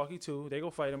on Milwaukee too. They go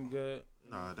fight them good.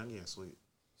 Nah, them getting sweet.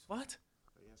 What?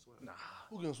 They getting swept. Nah.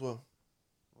 Who getting swept?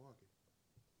 Milwaukee.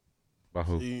 By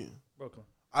who? See, Brooklyn.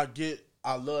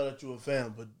 I love that you're a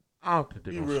fan, but I don't think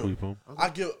they're Be gonna real. sweep him. I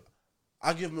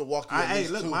give Milwaukee. Hey,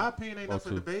 look, my opinion ain't up for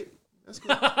debate. That's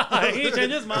cool. He ain't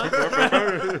changed his mind.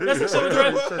 That's the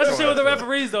shit with the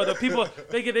referees though. The people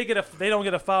they don't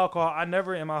get a foul call. I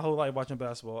never in my whole life watching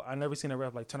basketball, I never seen a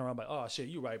ref like turn around like, oh shit,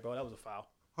 you right, bro, that was a foul.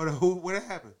 Hold on, where that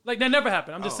happened? Like that never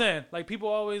happened. I'm just saying, like people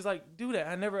always like do that.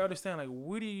 I never understand. Like,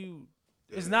 what do you?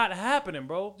 It's not happening,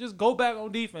 bro. Just go back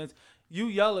on defense. You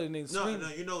yelling and screaming. No,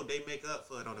 you know they make up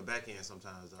for it on the back end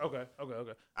sometimes. Though. Okay.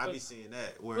 I be seeing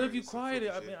that. But if you quiet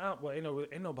it, I mean,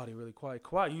 ain't nobody really quiet.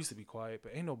 Quiet used to be quiet,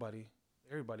 but ain't nobody.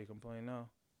 Everybody complain now.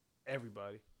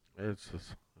 Everybody. It's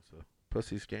a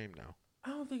pussy's game now. I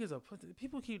don't think it's a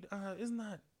people keep. It's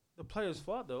not the players'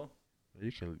 fault though.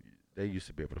 They used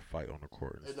to be able to fight on the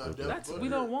court. We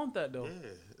don't want that though.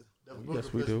 Yeah.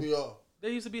 Yes, we do.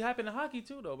 They used to be happening in hockey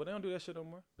too though, but they don't do that shit no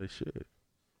more. They should.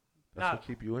 That's what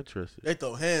keep you interested. They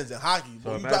throw hands in hockey.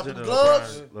 So you drop the imagine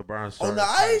gloves LeBron on the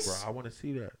ice. Bro, I want to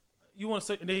see that. You want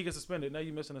to, and then he gets suspended. Now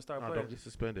you missing a star player. Don't get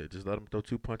suspended. Just let him throw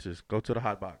 2 punches. Go to the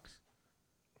hot box.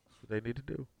 That's what they need to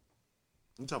do.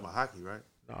 You talking about hockey, right?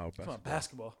 No,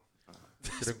 basketball.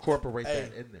 Should incorporate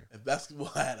that in there. If basketball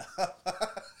had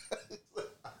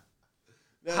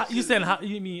you saying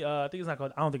you mean? I think it's not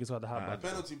called. I don't think it's called the hot box.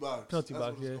 Penalty box. Penalty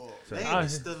box. Yeah. They ain't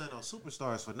stealing on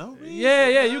superstars for no reason.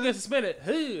 Yeah. You get suspended.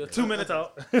 Hey, 2 minutes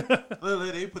out.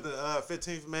 Literally, they put the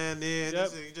 15th man in.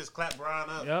 Yep. You just clap Brian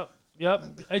up. Yep.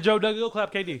 Hey, Joe Doug, go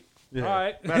clap KD. Yeah. All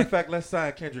right. Matter of fact, let's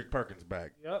sign Kendrick Perkins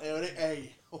back. Yep.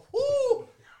 Hey. Woo!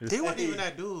 He wasn't even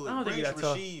that dude. I don't think he that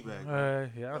tough. Rasheed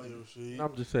back. Yeah.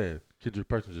 I'm just saying, Kendrick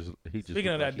Perkins just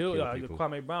Speaking of that dude,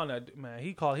 Kwame Brown, that man,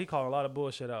 he called a lot of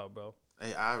bullshit out, bro.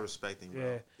 Hey, I respect him, bro.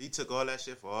 Yeah. He took all that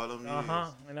shit for all them years.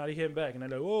 And now he hitting back, and they're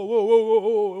like,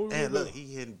 whoa. And look,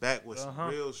 he hitting back with some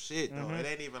real shit though. It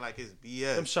ain't even like his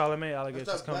BS. Them Charlamagne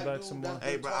allegations come back some more.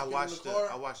 Hey, bro, I watched the.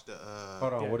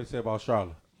 Hold on, what did he say about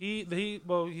Charlotte? He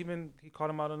caught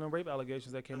him out on the rape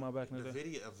allegations that came out back in the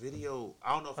day. Video.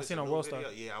 I don't know if I it's seen a on new World video.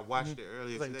 Star. Yeah, I watched it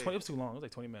earlier today. It was too long. It was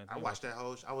like 20 minutes. I watched that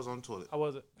whole. I was on the toilet. How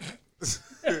was it?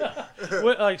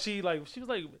 She was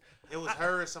like. It was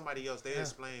her and somebody else. They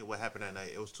explained what happened that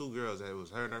night. It was two girls. It was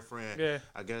her and her friend. Yeah.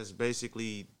 I guess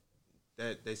basically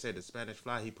that they said the Spanish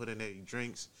Fly he put in there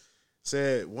drinks.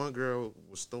 Said one girl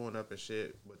was throwing up and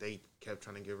shit, but they kept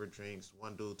trying to give her drinks.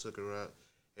 One dude took her up,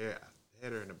 had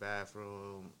her in the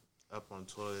bathroom, up on the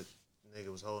toilet. Nigga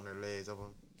was holding her legs up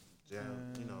on,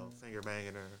 finger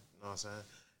banging her. You know what I'm saying?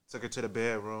 Took her to the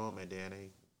bedroom and then they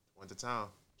went to town.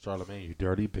 Charlamagne, you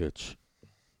dirty bitch.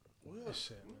 Well,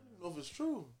 shit, man. I don't know if it's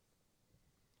true.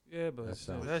 Yeah, but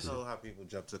That's how people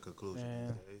jump to conclusions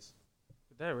these days.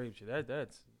 That rape shit, that's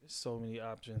there's so many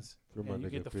options. Man, you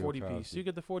get the 40 piece. You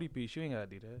get the 40 piece. You ain't gotta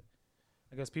do that.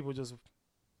 I guess people just.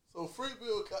 So free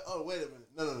Bill. Oh wait a minute.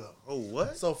 No. Oh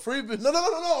what? So free Bill. No.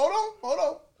 Hold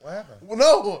on. What happened?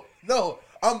 No.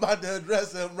 I'm about to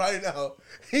address him right now.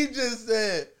 He just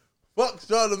said, "Fuck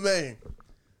Charlamagne."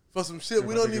 For some shit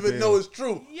we don't even know is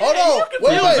true. Yeah, hold on.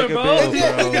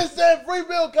 Wait. He just said free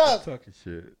Bill Cosby. Talking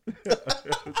shit.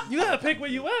 You gotta pick where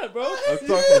you at, bro. I'm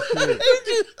talking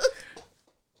shit.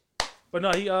 But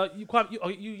no, you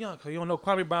young, you don't know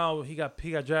Kwame Brown. He got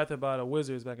drafted by the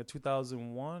Wizards back in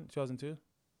 2001, 2002,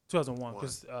 2001.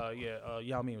 Because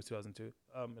Yao Ming was 2002.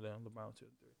 And then LeBron 2003.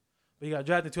 But he got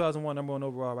drafted in 2001, number 1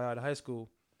 overall right out of high school.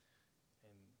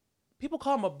 And people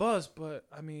call him a bust, but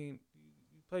I mean.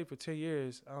 Played for 10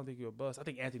 years. I don't think you're a bust. I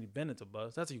think Anthony Bennett's a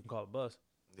bust. That's what you can call a bust.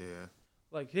 Yeah.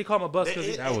 Like, they call him a bust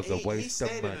because that was a waste of money. He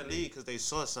stayed in the league because they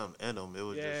saw something in him. It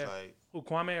was just like... Who,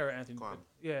 Kwame or Anthony? Kwame.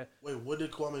 Yeah. Wait, what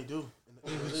did Kwame do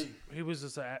in the league? He was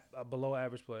just a below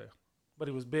average player. But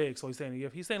he was big, so he stayed in the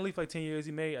league. He stayed in the league for like 10 years.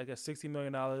 He made, I guess, $60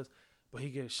 million. But he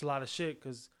gets a lot of shit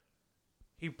because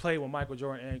he played with Michael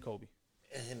Jordan and Kobe.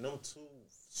 And them two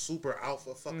super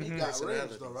alpha fucking He got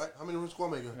rings, though, right? How many rings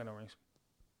Kwame got? I got no rings.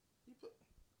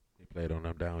 He played on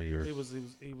them down years. He was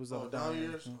down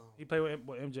years. He played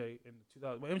with MJ in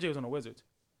 2000. Well, MJ was on the Wizards.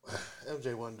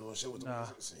 MJ wasn't doing shit with the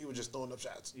Wizards. He was just throwing up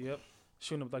shots. Yep,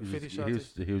 shooting up like 50 shots.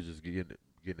 He was just getting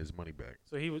his money back.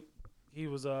 So he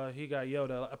got yelled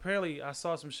at. Apparently, I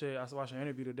saw some shit. I was watching an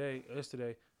interview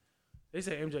yesterday. They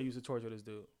said MJ used to torture this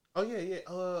dude. Oh yeah.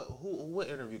 What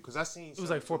interview? Because I seen it was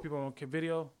like 4 people on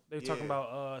video. They were talking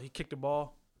about he kicked the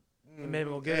ball. And maybe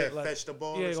go get it. Like, fetch the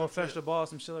ball. Yeah, gonna fetch the ball,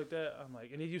 some shit like that. I'm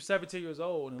like, and you're 17 years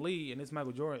old in the league, and it's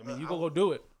Michael Jordan. I mean, you go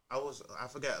do it. I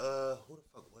forgot. Who the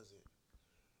fuck was it?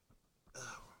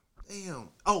 Damn.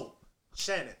 Oh,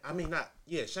 Shannon. I mean,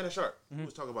 Shannon Sharp. He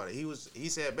was talking about it. He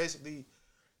said basically,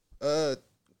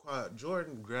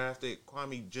 Jordan drafted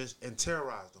Kwame and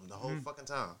terrorized him the whole fucking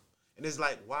time. And it's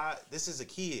like, why? This is a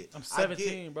kid. I'm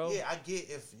 17, bro. Yeah, I get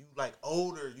if you like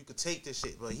older, you could take this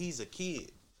shit, but he's a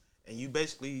kid. And you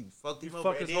basically fucked him over.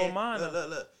 Fuck his whole mind.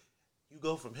 Look. You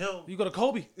go from him. You go to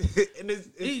Kobe. And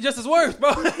he just as worse,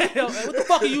 bro. What the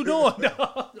fuck are you doing,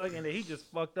 dog? Like, and he just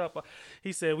fucked up.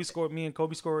 He said me and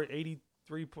Kobe scored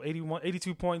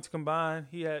 82 points combined.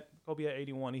 Kobe had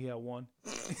 81. He had 1.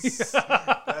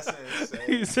 That's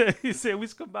insane. He said we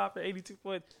combined for 82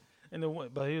 points.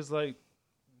 But he was like,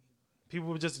 people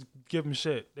would just give him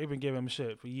shit. They've been giving him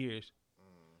shit for years.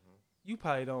 You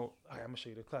probably don't. All right, I'm gonna show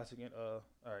you the classic. All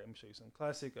right, I'm gonna show you some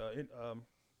classic.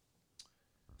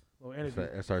 Little interview.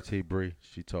 SRT Bree,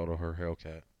 she told her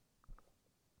Hellcat.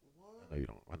 What?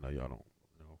 I know y'all don't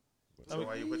know. So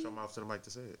why you put your mouth to the mic to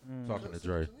say it? Talking to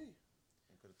Dre. You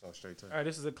could have talked straight to him. All right,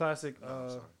 this is a classic.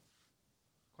 Kwame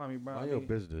Brown. Mind your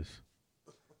business.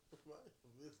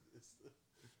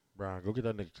 Brian, go get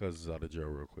that nigga cousins out of jail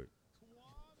real quick. Let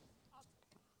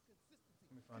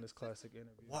me find this classic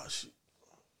interview. Watch.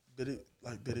 Did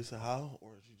it say how,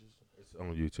 or did you just? It's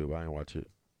on YouTube. I ain't watch it.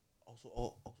 Also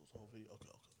on video. Okay.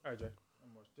 All right, Jay.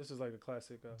 This is like a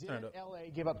classic. Turn up. LA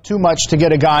give up too much to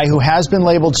get a guy who has been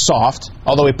labeled soft,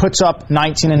 although he puts up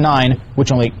 19-9,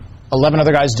 which only 11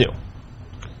 other guys do.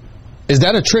 Is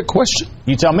that a trick question?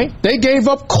 You tell me. They gave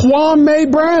up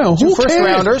Kwame Brown. Who first cares?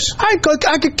 Rounders. I could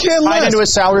care less. Tied into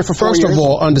his salary for 4 years. First of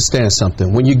all, understand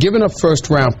something. When you're giving up first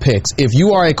round picks, if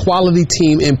you are a quality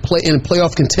team in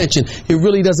playoff contention, it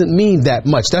really doesn't mean that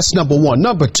much. That's number one.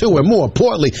 Number two, and more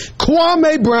importantly,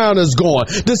 Kwame Brown is gone.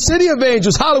 The City of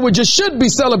Angels, Hollywood, just should be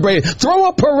celebrated. Throw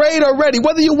a parade already,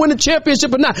 whether you win a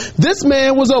championship or not. This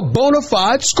man was a bona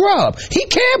fide scrub. He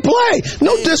can't play.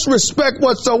 No disrespect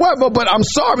whatsoever, but I'm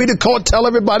sorry to call tell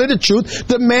everybody the truth.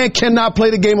 The man cannot play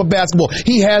the game of basketball.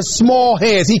 He has small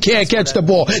hands. He can't catch the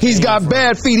ball. He's got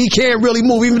bad feet. He can't really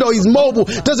move, even though he's mobile.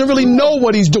 Doesn't really know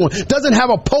what he's doing. Doesn't have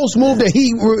a post move that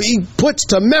he puts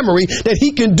to memory that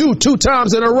he can do 2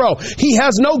 times in a row. He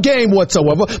has no game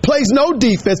whatsoever. Plays no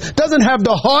defense. Doesn't have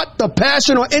the heart, the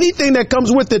passion, or anything that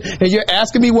comes with it. And you're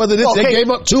asking me whether they gave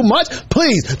up too much?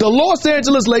 Please, the Los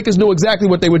Angeles Lakers knew exactly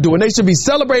what they were doing. They should be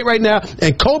celebrating right now,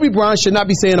 and Kobe Bryant should not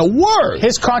be saying a word.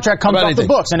 His contract comes off the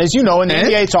books, and as you know, in the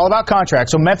NBA, it's all about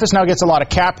contracts. So Memphis now gets a lot of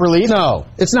cap relief. No,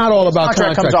 it's not all about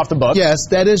contracts. Contract comes off the books. Yes,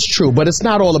 that is true, but it's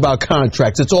not all about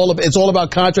contracts. It's all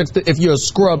about contracts if you're a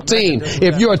scrub team.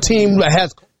 If you're a team that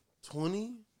has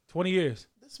 20 years.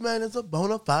 This man is a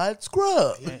bona fide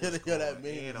scrub. I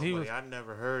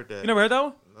never heard that. You never heard that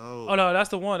one? No. Oh no, that's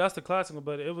the one. That's the classic one.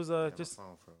 But it was just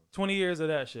 20 years of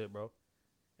that shit, bro.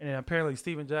 And then apparently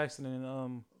Steven Jackson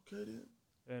and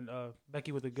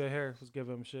Becky with the good hair was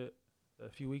giving him shit a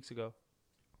few weeks ago.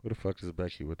 Who the fuck is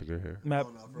Becky with the good hair?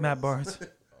 Matt Barnes.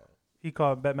 He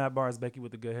called Matt Barnes Becky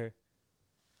with the good hair.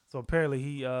 So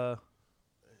apparently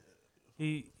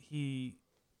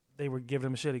they were giving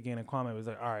him shit again, and Kwame was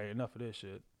like, "All right, enough of this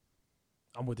shit.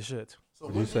 I'm with the shit." So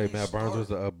would you say Matt Barnes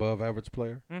was an above average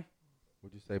player?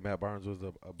 Would you say Matt Barnes was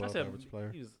an above average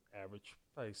player? He was average,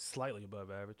 probably slightly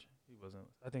above average. He wasn't.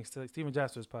 I think Steven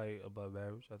Jackson was probably above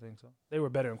average. I think so. They were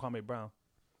better than Kwame Brown.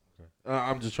 Okay.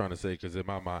 I'm just trying to say because in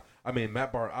my mind, I mean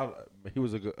Matt Barnes, he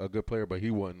was a good player, but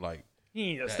he wasn't like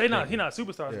he not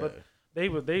superstars, but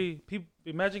people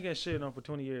imagine getting shit on for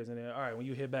 20 years and then all right when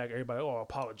you hit back everybody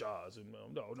apologize and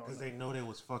no because they know they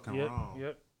was fucking wrong.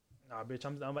 Yep. Nah, bitch,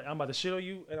 I'm about to shit on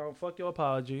you and I'll fuck your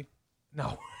apology.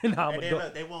 No, they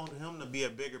want him to be a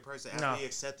bigger person after he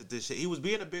accepted this shit. He was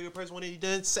being a bigger person when he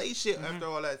didn't say shit after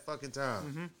all that fucking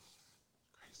time.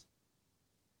 Crazy.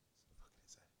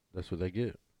 That's what they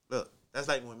get. Look, that's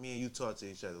like when me and you talk to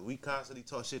each other. We constantly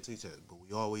talk shit to each other, but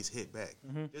we always hit back.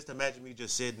 Just imagine me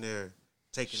just sitting there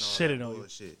taking all that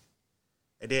bullshit.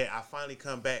 And then I finally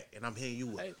come back and I'm hitting you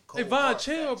with Hey, Von,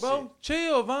 chill, bro. Shit.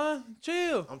 Chill, Von.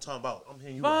 Chill. I'm talking about, I'm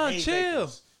hitting you Von, with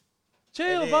chill.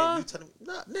 Chill, Von. You telling me,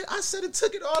 nah, nigga, I said it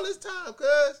took it all this time,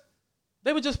 cuz.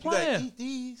 They were just playing. You gotta eat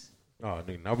these. Oh,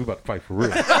 nigga, now we about to fight for real.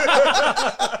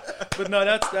 But no,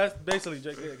 that's basically,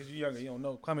 because you're younger, you don't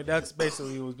know. I mean, that's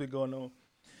basically what's been going on.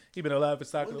 He been alive for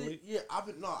soccer league. Yeah, I've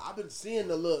been seeing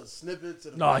the little snippets.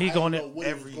 He going in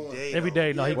every day. Every day,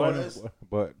 he going in.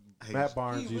 But Matt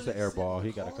Barnes used to airball.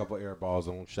 He got a couple airballs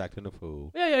on Shaq in the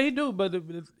Fool. Yeah, he do. But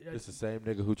it's the same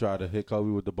nigga who tried to hit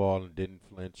Kobe with the ball and didn't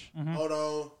flinch. Hold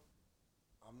on,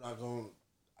 I'm not going.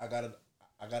 I gotta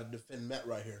defend Matt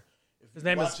right here.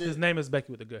 His name is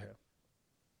Becky with the good hair.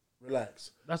 Relax.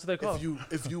 That's what they call.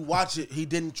 If you watch it, he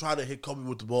didn't try to hit Kobe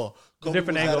with the ball.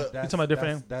 Different angle. You talking about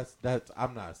different angle? That's.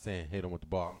 I'm not saying hit him with the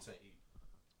ball. I'm saying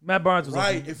Matt Barnes was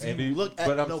right. If you look at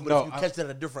if you catch that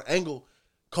at a different angle,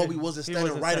 Kobe wasn't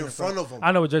standing right in front of him.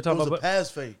 I know what you're talking about. It was a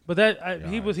pass fake. But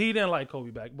he didn't like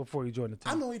Kobe back before he joined the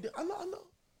team. I know he did. I know.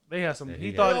 They had some. Yeah,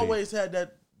 he thought always had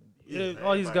that. Yeah,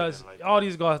 all these guys,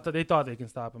 they thought they can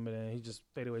stop him, and then he just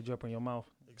fade away, jump in your mouth.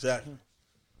 Exactly.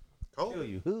 Kobe.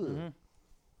 You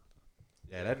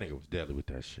Yeah, that nigga was deadly with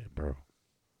that shit, bro.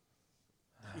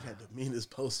 He had the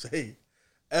meanest post fade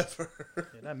ever.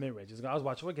 Yeah, that mid range. I was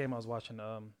watching what game I was watching.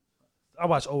 I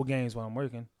watch old games when I'm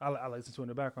working. I listen to it in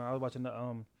the background. I was watching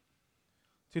the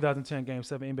 2010 Game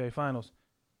 7 NBA Finals.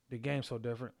 The game's so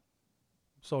different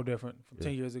from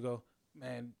 10 years ago.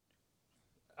 Man,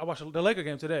 I watched the Laker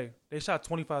game today. They shot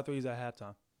 25 threes at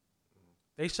halftime.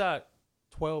 They shot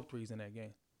 12 threes in that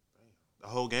game. The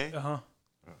whole game? Uh-huh.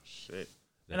 Oh, shit.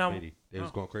 They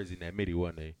was going crazy in that midi,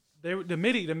 wasn't they? The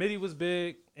midi was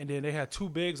big, and then they had two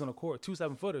bigs on the court, 2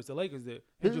 7-footers. The Lakers did.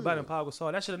 Andrew Bynum and Pau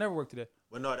Gasol. That should have never worked today.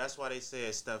 Well, no, that's why they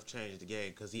said stuff changed the game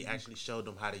because he actually showed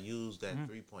them how to use that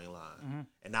 3-point line,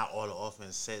 and not all the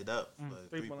offense set up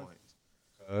for 3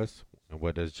 points. And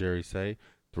what does Jerry say?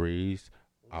 Threes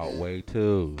outweigh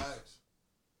twos. Nice.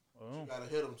 You gotta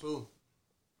hit them too.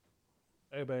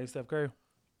 Everybody, Steph Curry.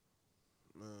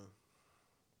 Man.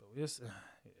 But this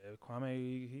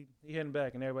Kwame, he hitting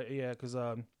back, and everybody, because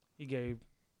he gave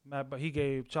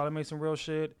Charlie Mason real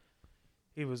shit.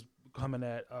 He was coming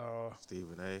at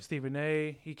Stephen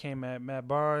A. He came at Matt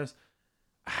Barnes.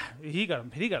 He got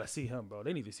to see him, bro.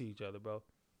 They need to see each other, bro.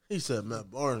 He said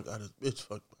Matt Barnes got his bitch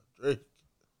fucked by Drake.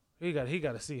 He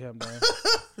got to see him, man.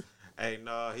 Hey,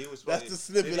 no, he was. That's the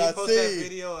snippet I see. Post that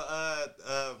video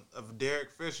of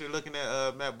Derek Fisher looking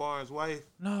at Matt Barnes' wife.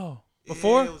 No,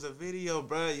 before it was a video,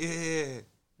 bro. Yeah,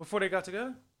 before they got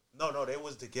together. No, they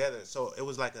was together. So it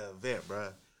was like an event, bro.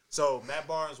 So Matt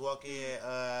Barnes walk in.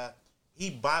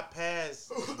 He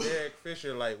bypassed Derek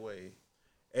Fisher lightweight.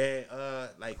 And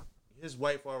like his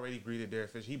wife already greeted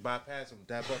Derek Fisher. He bypassed him,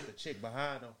 dap up the chick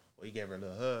behind him. Well, he gave her a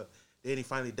little hug. Then he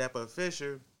finally dap up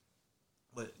Fisher.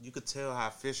 But you could tell how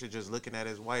Fisher just looking at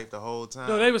his wife the whole time.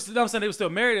 No, I'm saying they were still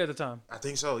married at the time. I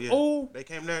think so, yeah. Oh. They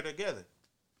came there together.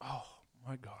 Oh,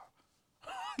 my God.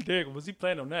 Derek, was he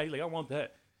planning on that? He's like, I want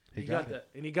that. He got that.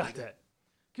 And he got that.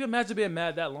 Can you imagine being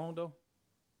mad that long, though?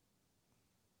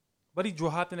 But he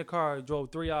hopped in the car,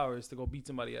 drove 3 hours to go beat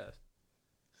somebody's ass.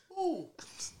 Ooh.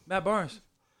 Matt Barnes.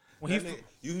 When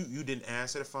You didn't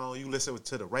answer the phone. You listened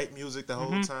to the right music the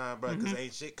whole time, bro, because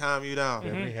ain't shit calm you down.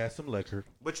 Yeah, he had some liquor.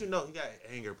 But you know he got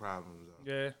anger problems,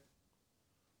 though. Yeah.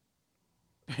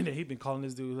 And then he been calling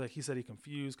this dude, like he said he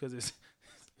confused because it's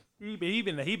he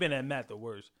been at Matt the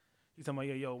worst. He's talking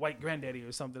about yo white granddaddy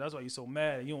or something. That's why you so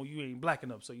mad. You ain't black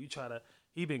enough, so you try to.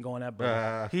 He been going that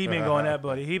buddy. He been going that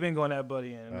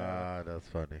buddy. And that's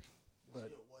funny.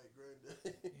 But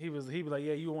he was like,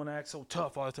 yeah, you want to act so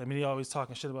tough all the time. I mean, he always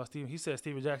talking shit about Steven. He said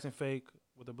Steven Jackson fake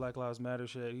with the Black Lives Matter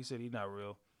shit. He said he's not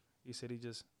real. He said he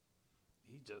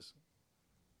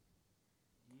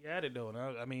had it though. And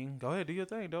I mean, go ahead, do your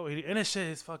thing though. And it shit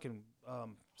his fucking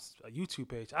a YouTube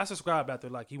page. I subscribed after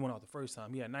like he went off the first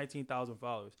time. He had 19,000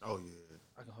 followers. Oh yeah.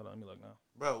 I can hold on. Let me look now.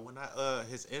 Bro, when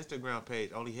his Instagram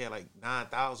page only had like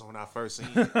 9,000 when I first seen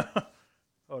it.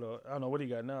 Hold on. I don't know what he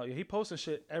got now. Yeah, he posting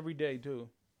shit every day too.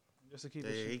 Just to keep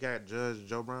yeah, he got Judge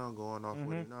Joe Brown going off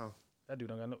with it now. That dude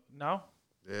don't got no now?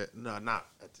 Yeah, no, not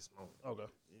at this moment.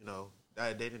 Okay. You know,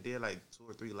 they did like 2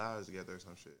 or 3 lives together or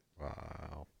some shit.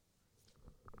 Wow.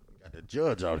 You got the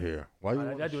judge out here. Why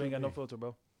you? That dude ain't got no filter,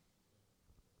 bro.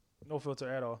 No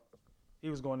filter at all. He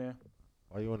was going there.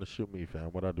 Why you want to shoot me, fam?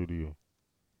 What I do to you?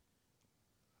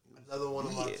 Another one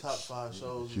of my top 5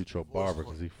 shows. Shoot your barber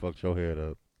because he fucked your head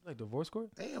up. Like divorce court?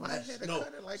 Damn, I had to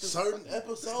cut it like certain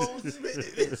episodes.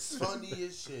 It's funny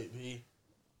as shit, B.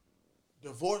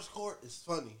 Divorce court is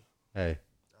funny. Hey,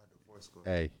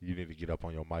 you need to get up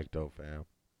on your mic though, fam.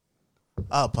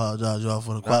 I apologize, y'all,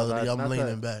 for the quality. I'm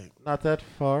leaning back. Not that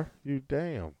far. You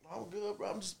damn. I'm good, bro.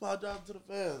 I'm just apologizing to the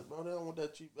fans, bro. They don't want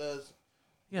that cheap ass.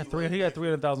 He got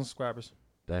 300,000 subscribers.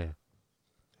 Damn.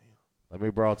 Let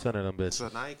me borrow 10 of them bitches. So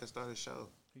now you can start a show.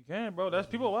 You can, bro. That's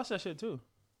people watch that shit too.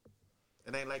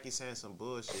 It ain't like he's saying some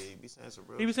bullshit. He be saying some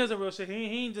real shit. He be saying some real shit.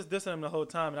 He ain't just dissing him the whole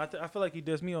time. And I feel like he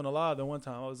dissed me on the live the one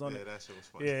time. I was on it. That shit was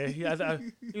funny. Yeah, he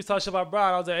was talking shit about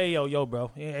Brian. I was like, hey, yo, bro.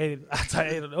 Hey,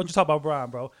 don't you talk about Brian,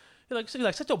 bro. She's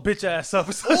like, shut your bitch ass up.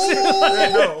 Or some shit.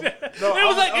 No, it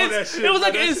was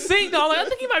like in sync. Though. Like, I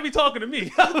think he might be talking to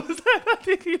me. I was like, I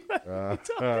think he might be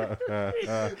talking to me.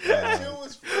 That shit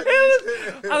was funny.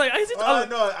 I was like,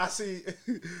 no, I see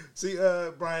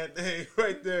Brian Dang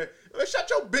right there. Shut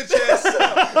your bitch ass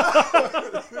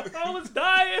up. I was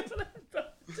dying.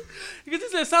 Because he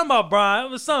said something about Brian. It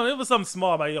was something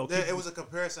small about yo. It was a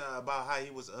comparison about how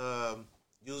he was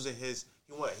using his.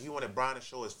 He wanted Brian to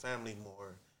show his family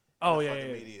more. Oh yeah.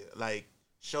 Media. Like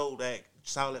show that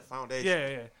solid foundation.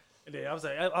 Yeah. And then I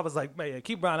was like, man,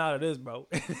 keep Brian out of this, bro.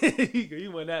 he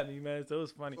went at me, man. So it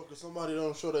was funny. So because somebody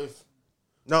don't show their.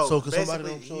 No. So because somebody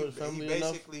don't show their family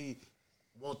enough. Basically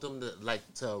want them to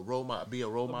be a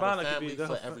role model family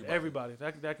for everybody. Everybody.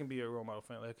 That can be a role model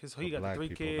family. Because he got the 3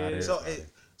 kids.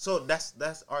 So that's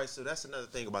all right. So that's another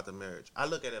thing about the marriage. I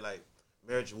look at it like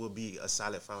marriage will be a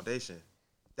solid foundation.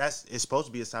 It's supposed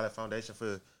to be a solid foundation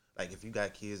for. Like if you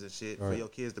got kids and shit, for your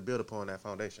kids to build upon that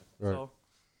foundation. Right.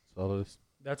 So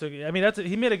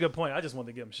he made a good point. I just wanted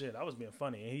to give him shit. I was being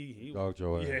funny. And he dogged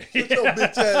your ass. Yeah. Shut your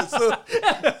bitch ass up.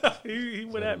 he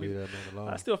went at me.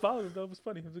 I still followed him though. It was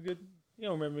funny. It was a good. You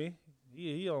don't remember me?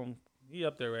 He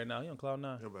up there right now. He on cloud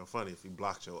 9. It would have been funny if he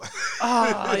blocked your ass.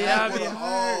 Oh yeah,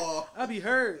 I'd be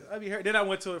hurt. Then I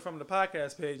went to it from the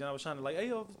podcast page and I was trying to like, hey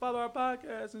yo, follow our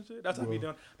podcast and shit. That's what I be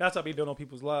doing. That's what I be doing on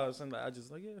people's lives. And I just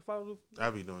like, yeah, follow. I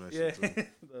be doing that shit too.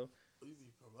 So, you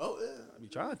be promoting? I be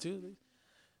trying to.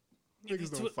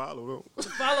 Niggas don't follow them.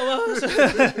 Follow us.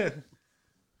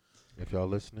 If y'all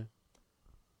listening,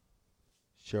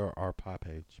 share our pod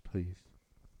page, please.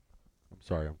 I'm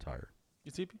sorry, I'm tired.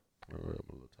 You TP? I'm a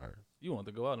little tired. You want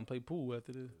to go out and play pool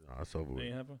after this? No, it's over with.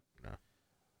 Ain't happen? Nah.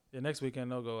 Yeah, next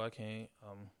weekend no go. I can't.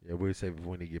 Yeah, we'll save it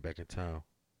when he get back in town.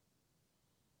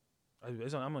 I'm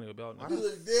gonna go out. You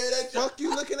look dead at Fuck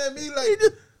you looking at me like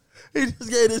he just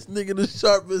gave this nigga the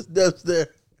sharpest depths there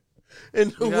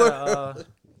in the world.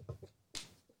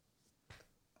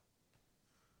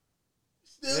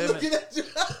 Still looking at you.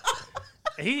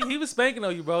 He was spanking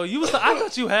on you, bro. I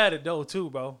thought you had it though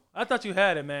too, bro. I thought you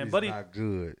had it, man. He's buddy, not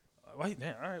good. Wait,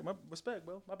 man. All right, respect,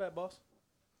 bro. My bad, boss.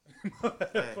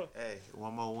 hey,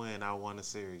 one more win, I won the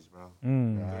series, bro.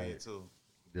 3-2.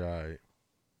 Yeah, all right.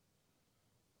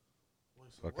 What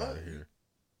Fuck What? out of here.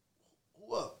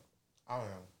 Who up? I don't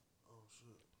know.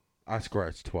 I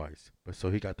scratched twice, but so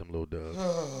he got them little dubs.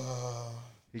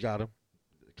 He got them.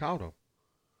 Count them.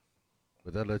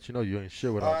 But that let you know you ain't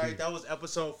shit without All right, me. that was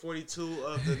episode 42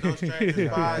 of the No Strangers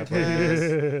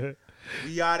podcast.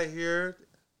 We out of here.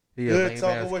 He a Good lame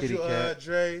talking ass with kitty you, cat.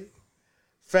 Dre.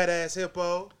 Fat ass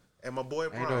hippo. And my boy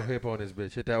Brian. Ain't no hip on this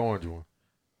bitch. Hit that orange one.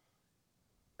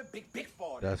 Big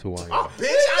fart. That's who I am. Oh,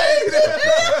 bitch, I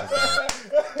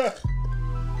ain't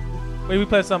Wait, we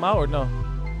played something out or no?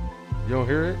 You don't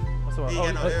hear it? What's the He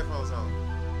ain't got no headphones on.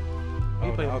 He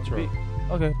Oh, played the the outro.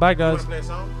 beat. Okay, bye You guys. wanna play a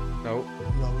song? Nope.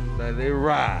 Let it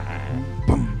ride.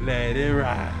 Let it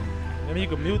ride. I mean, you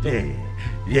can mute them.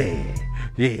 Yeah.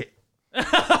 Yeah.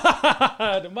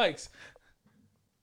 The mics.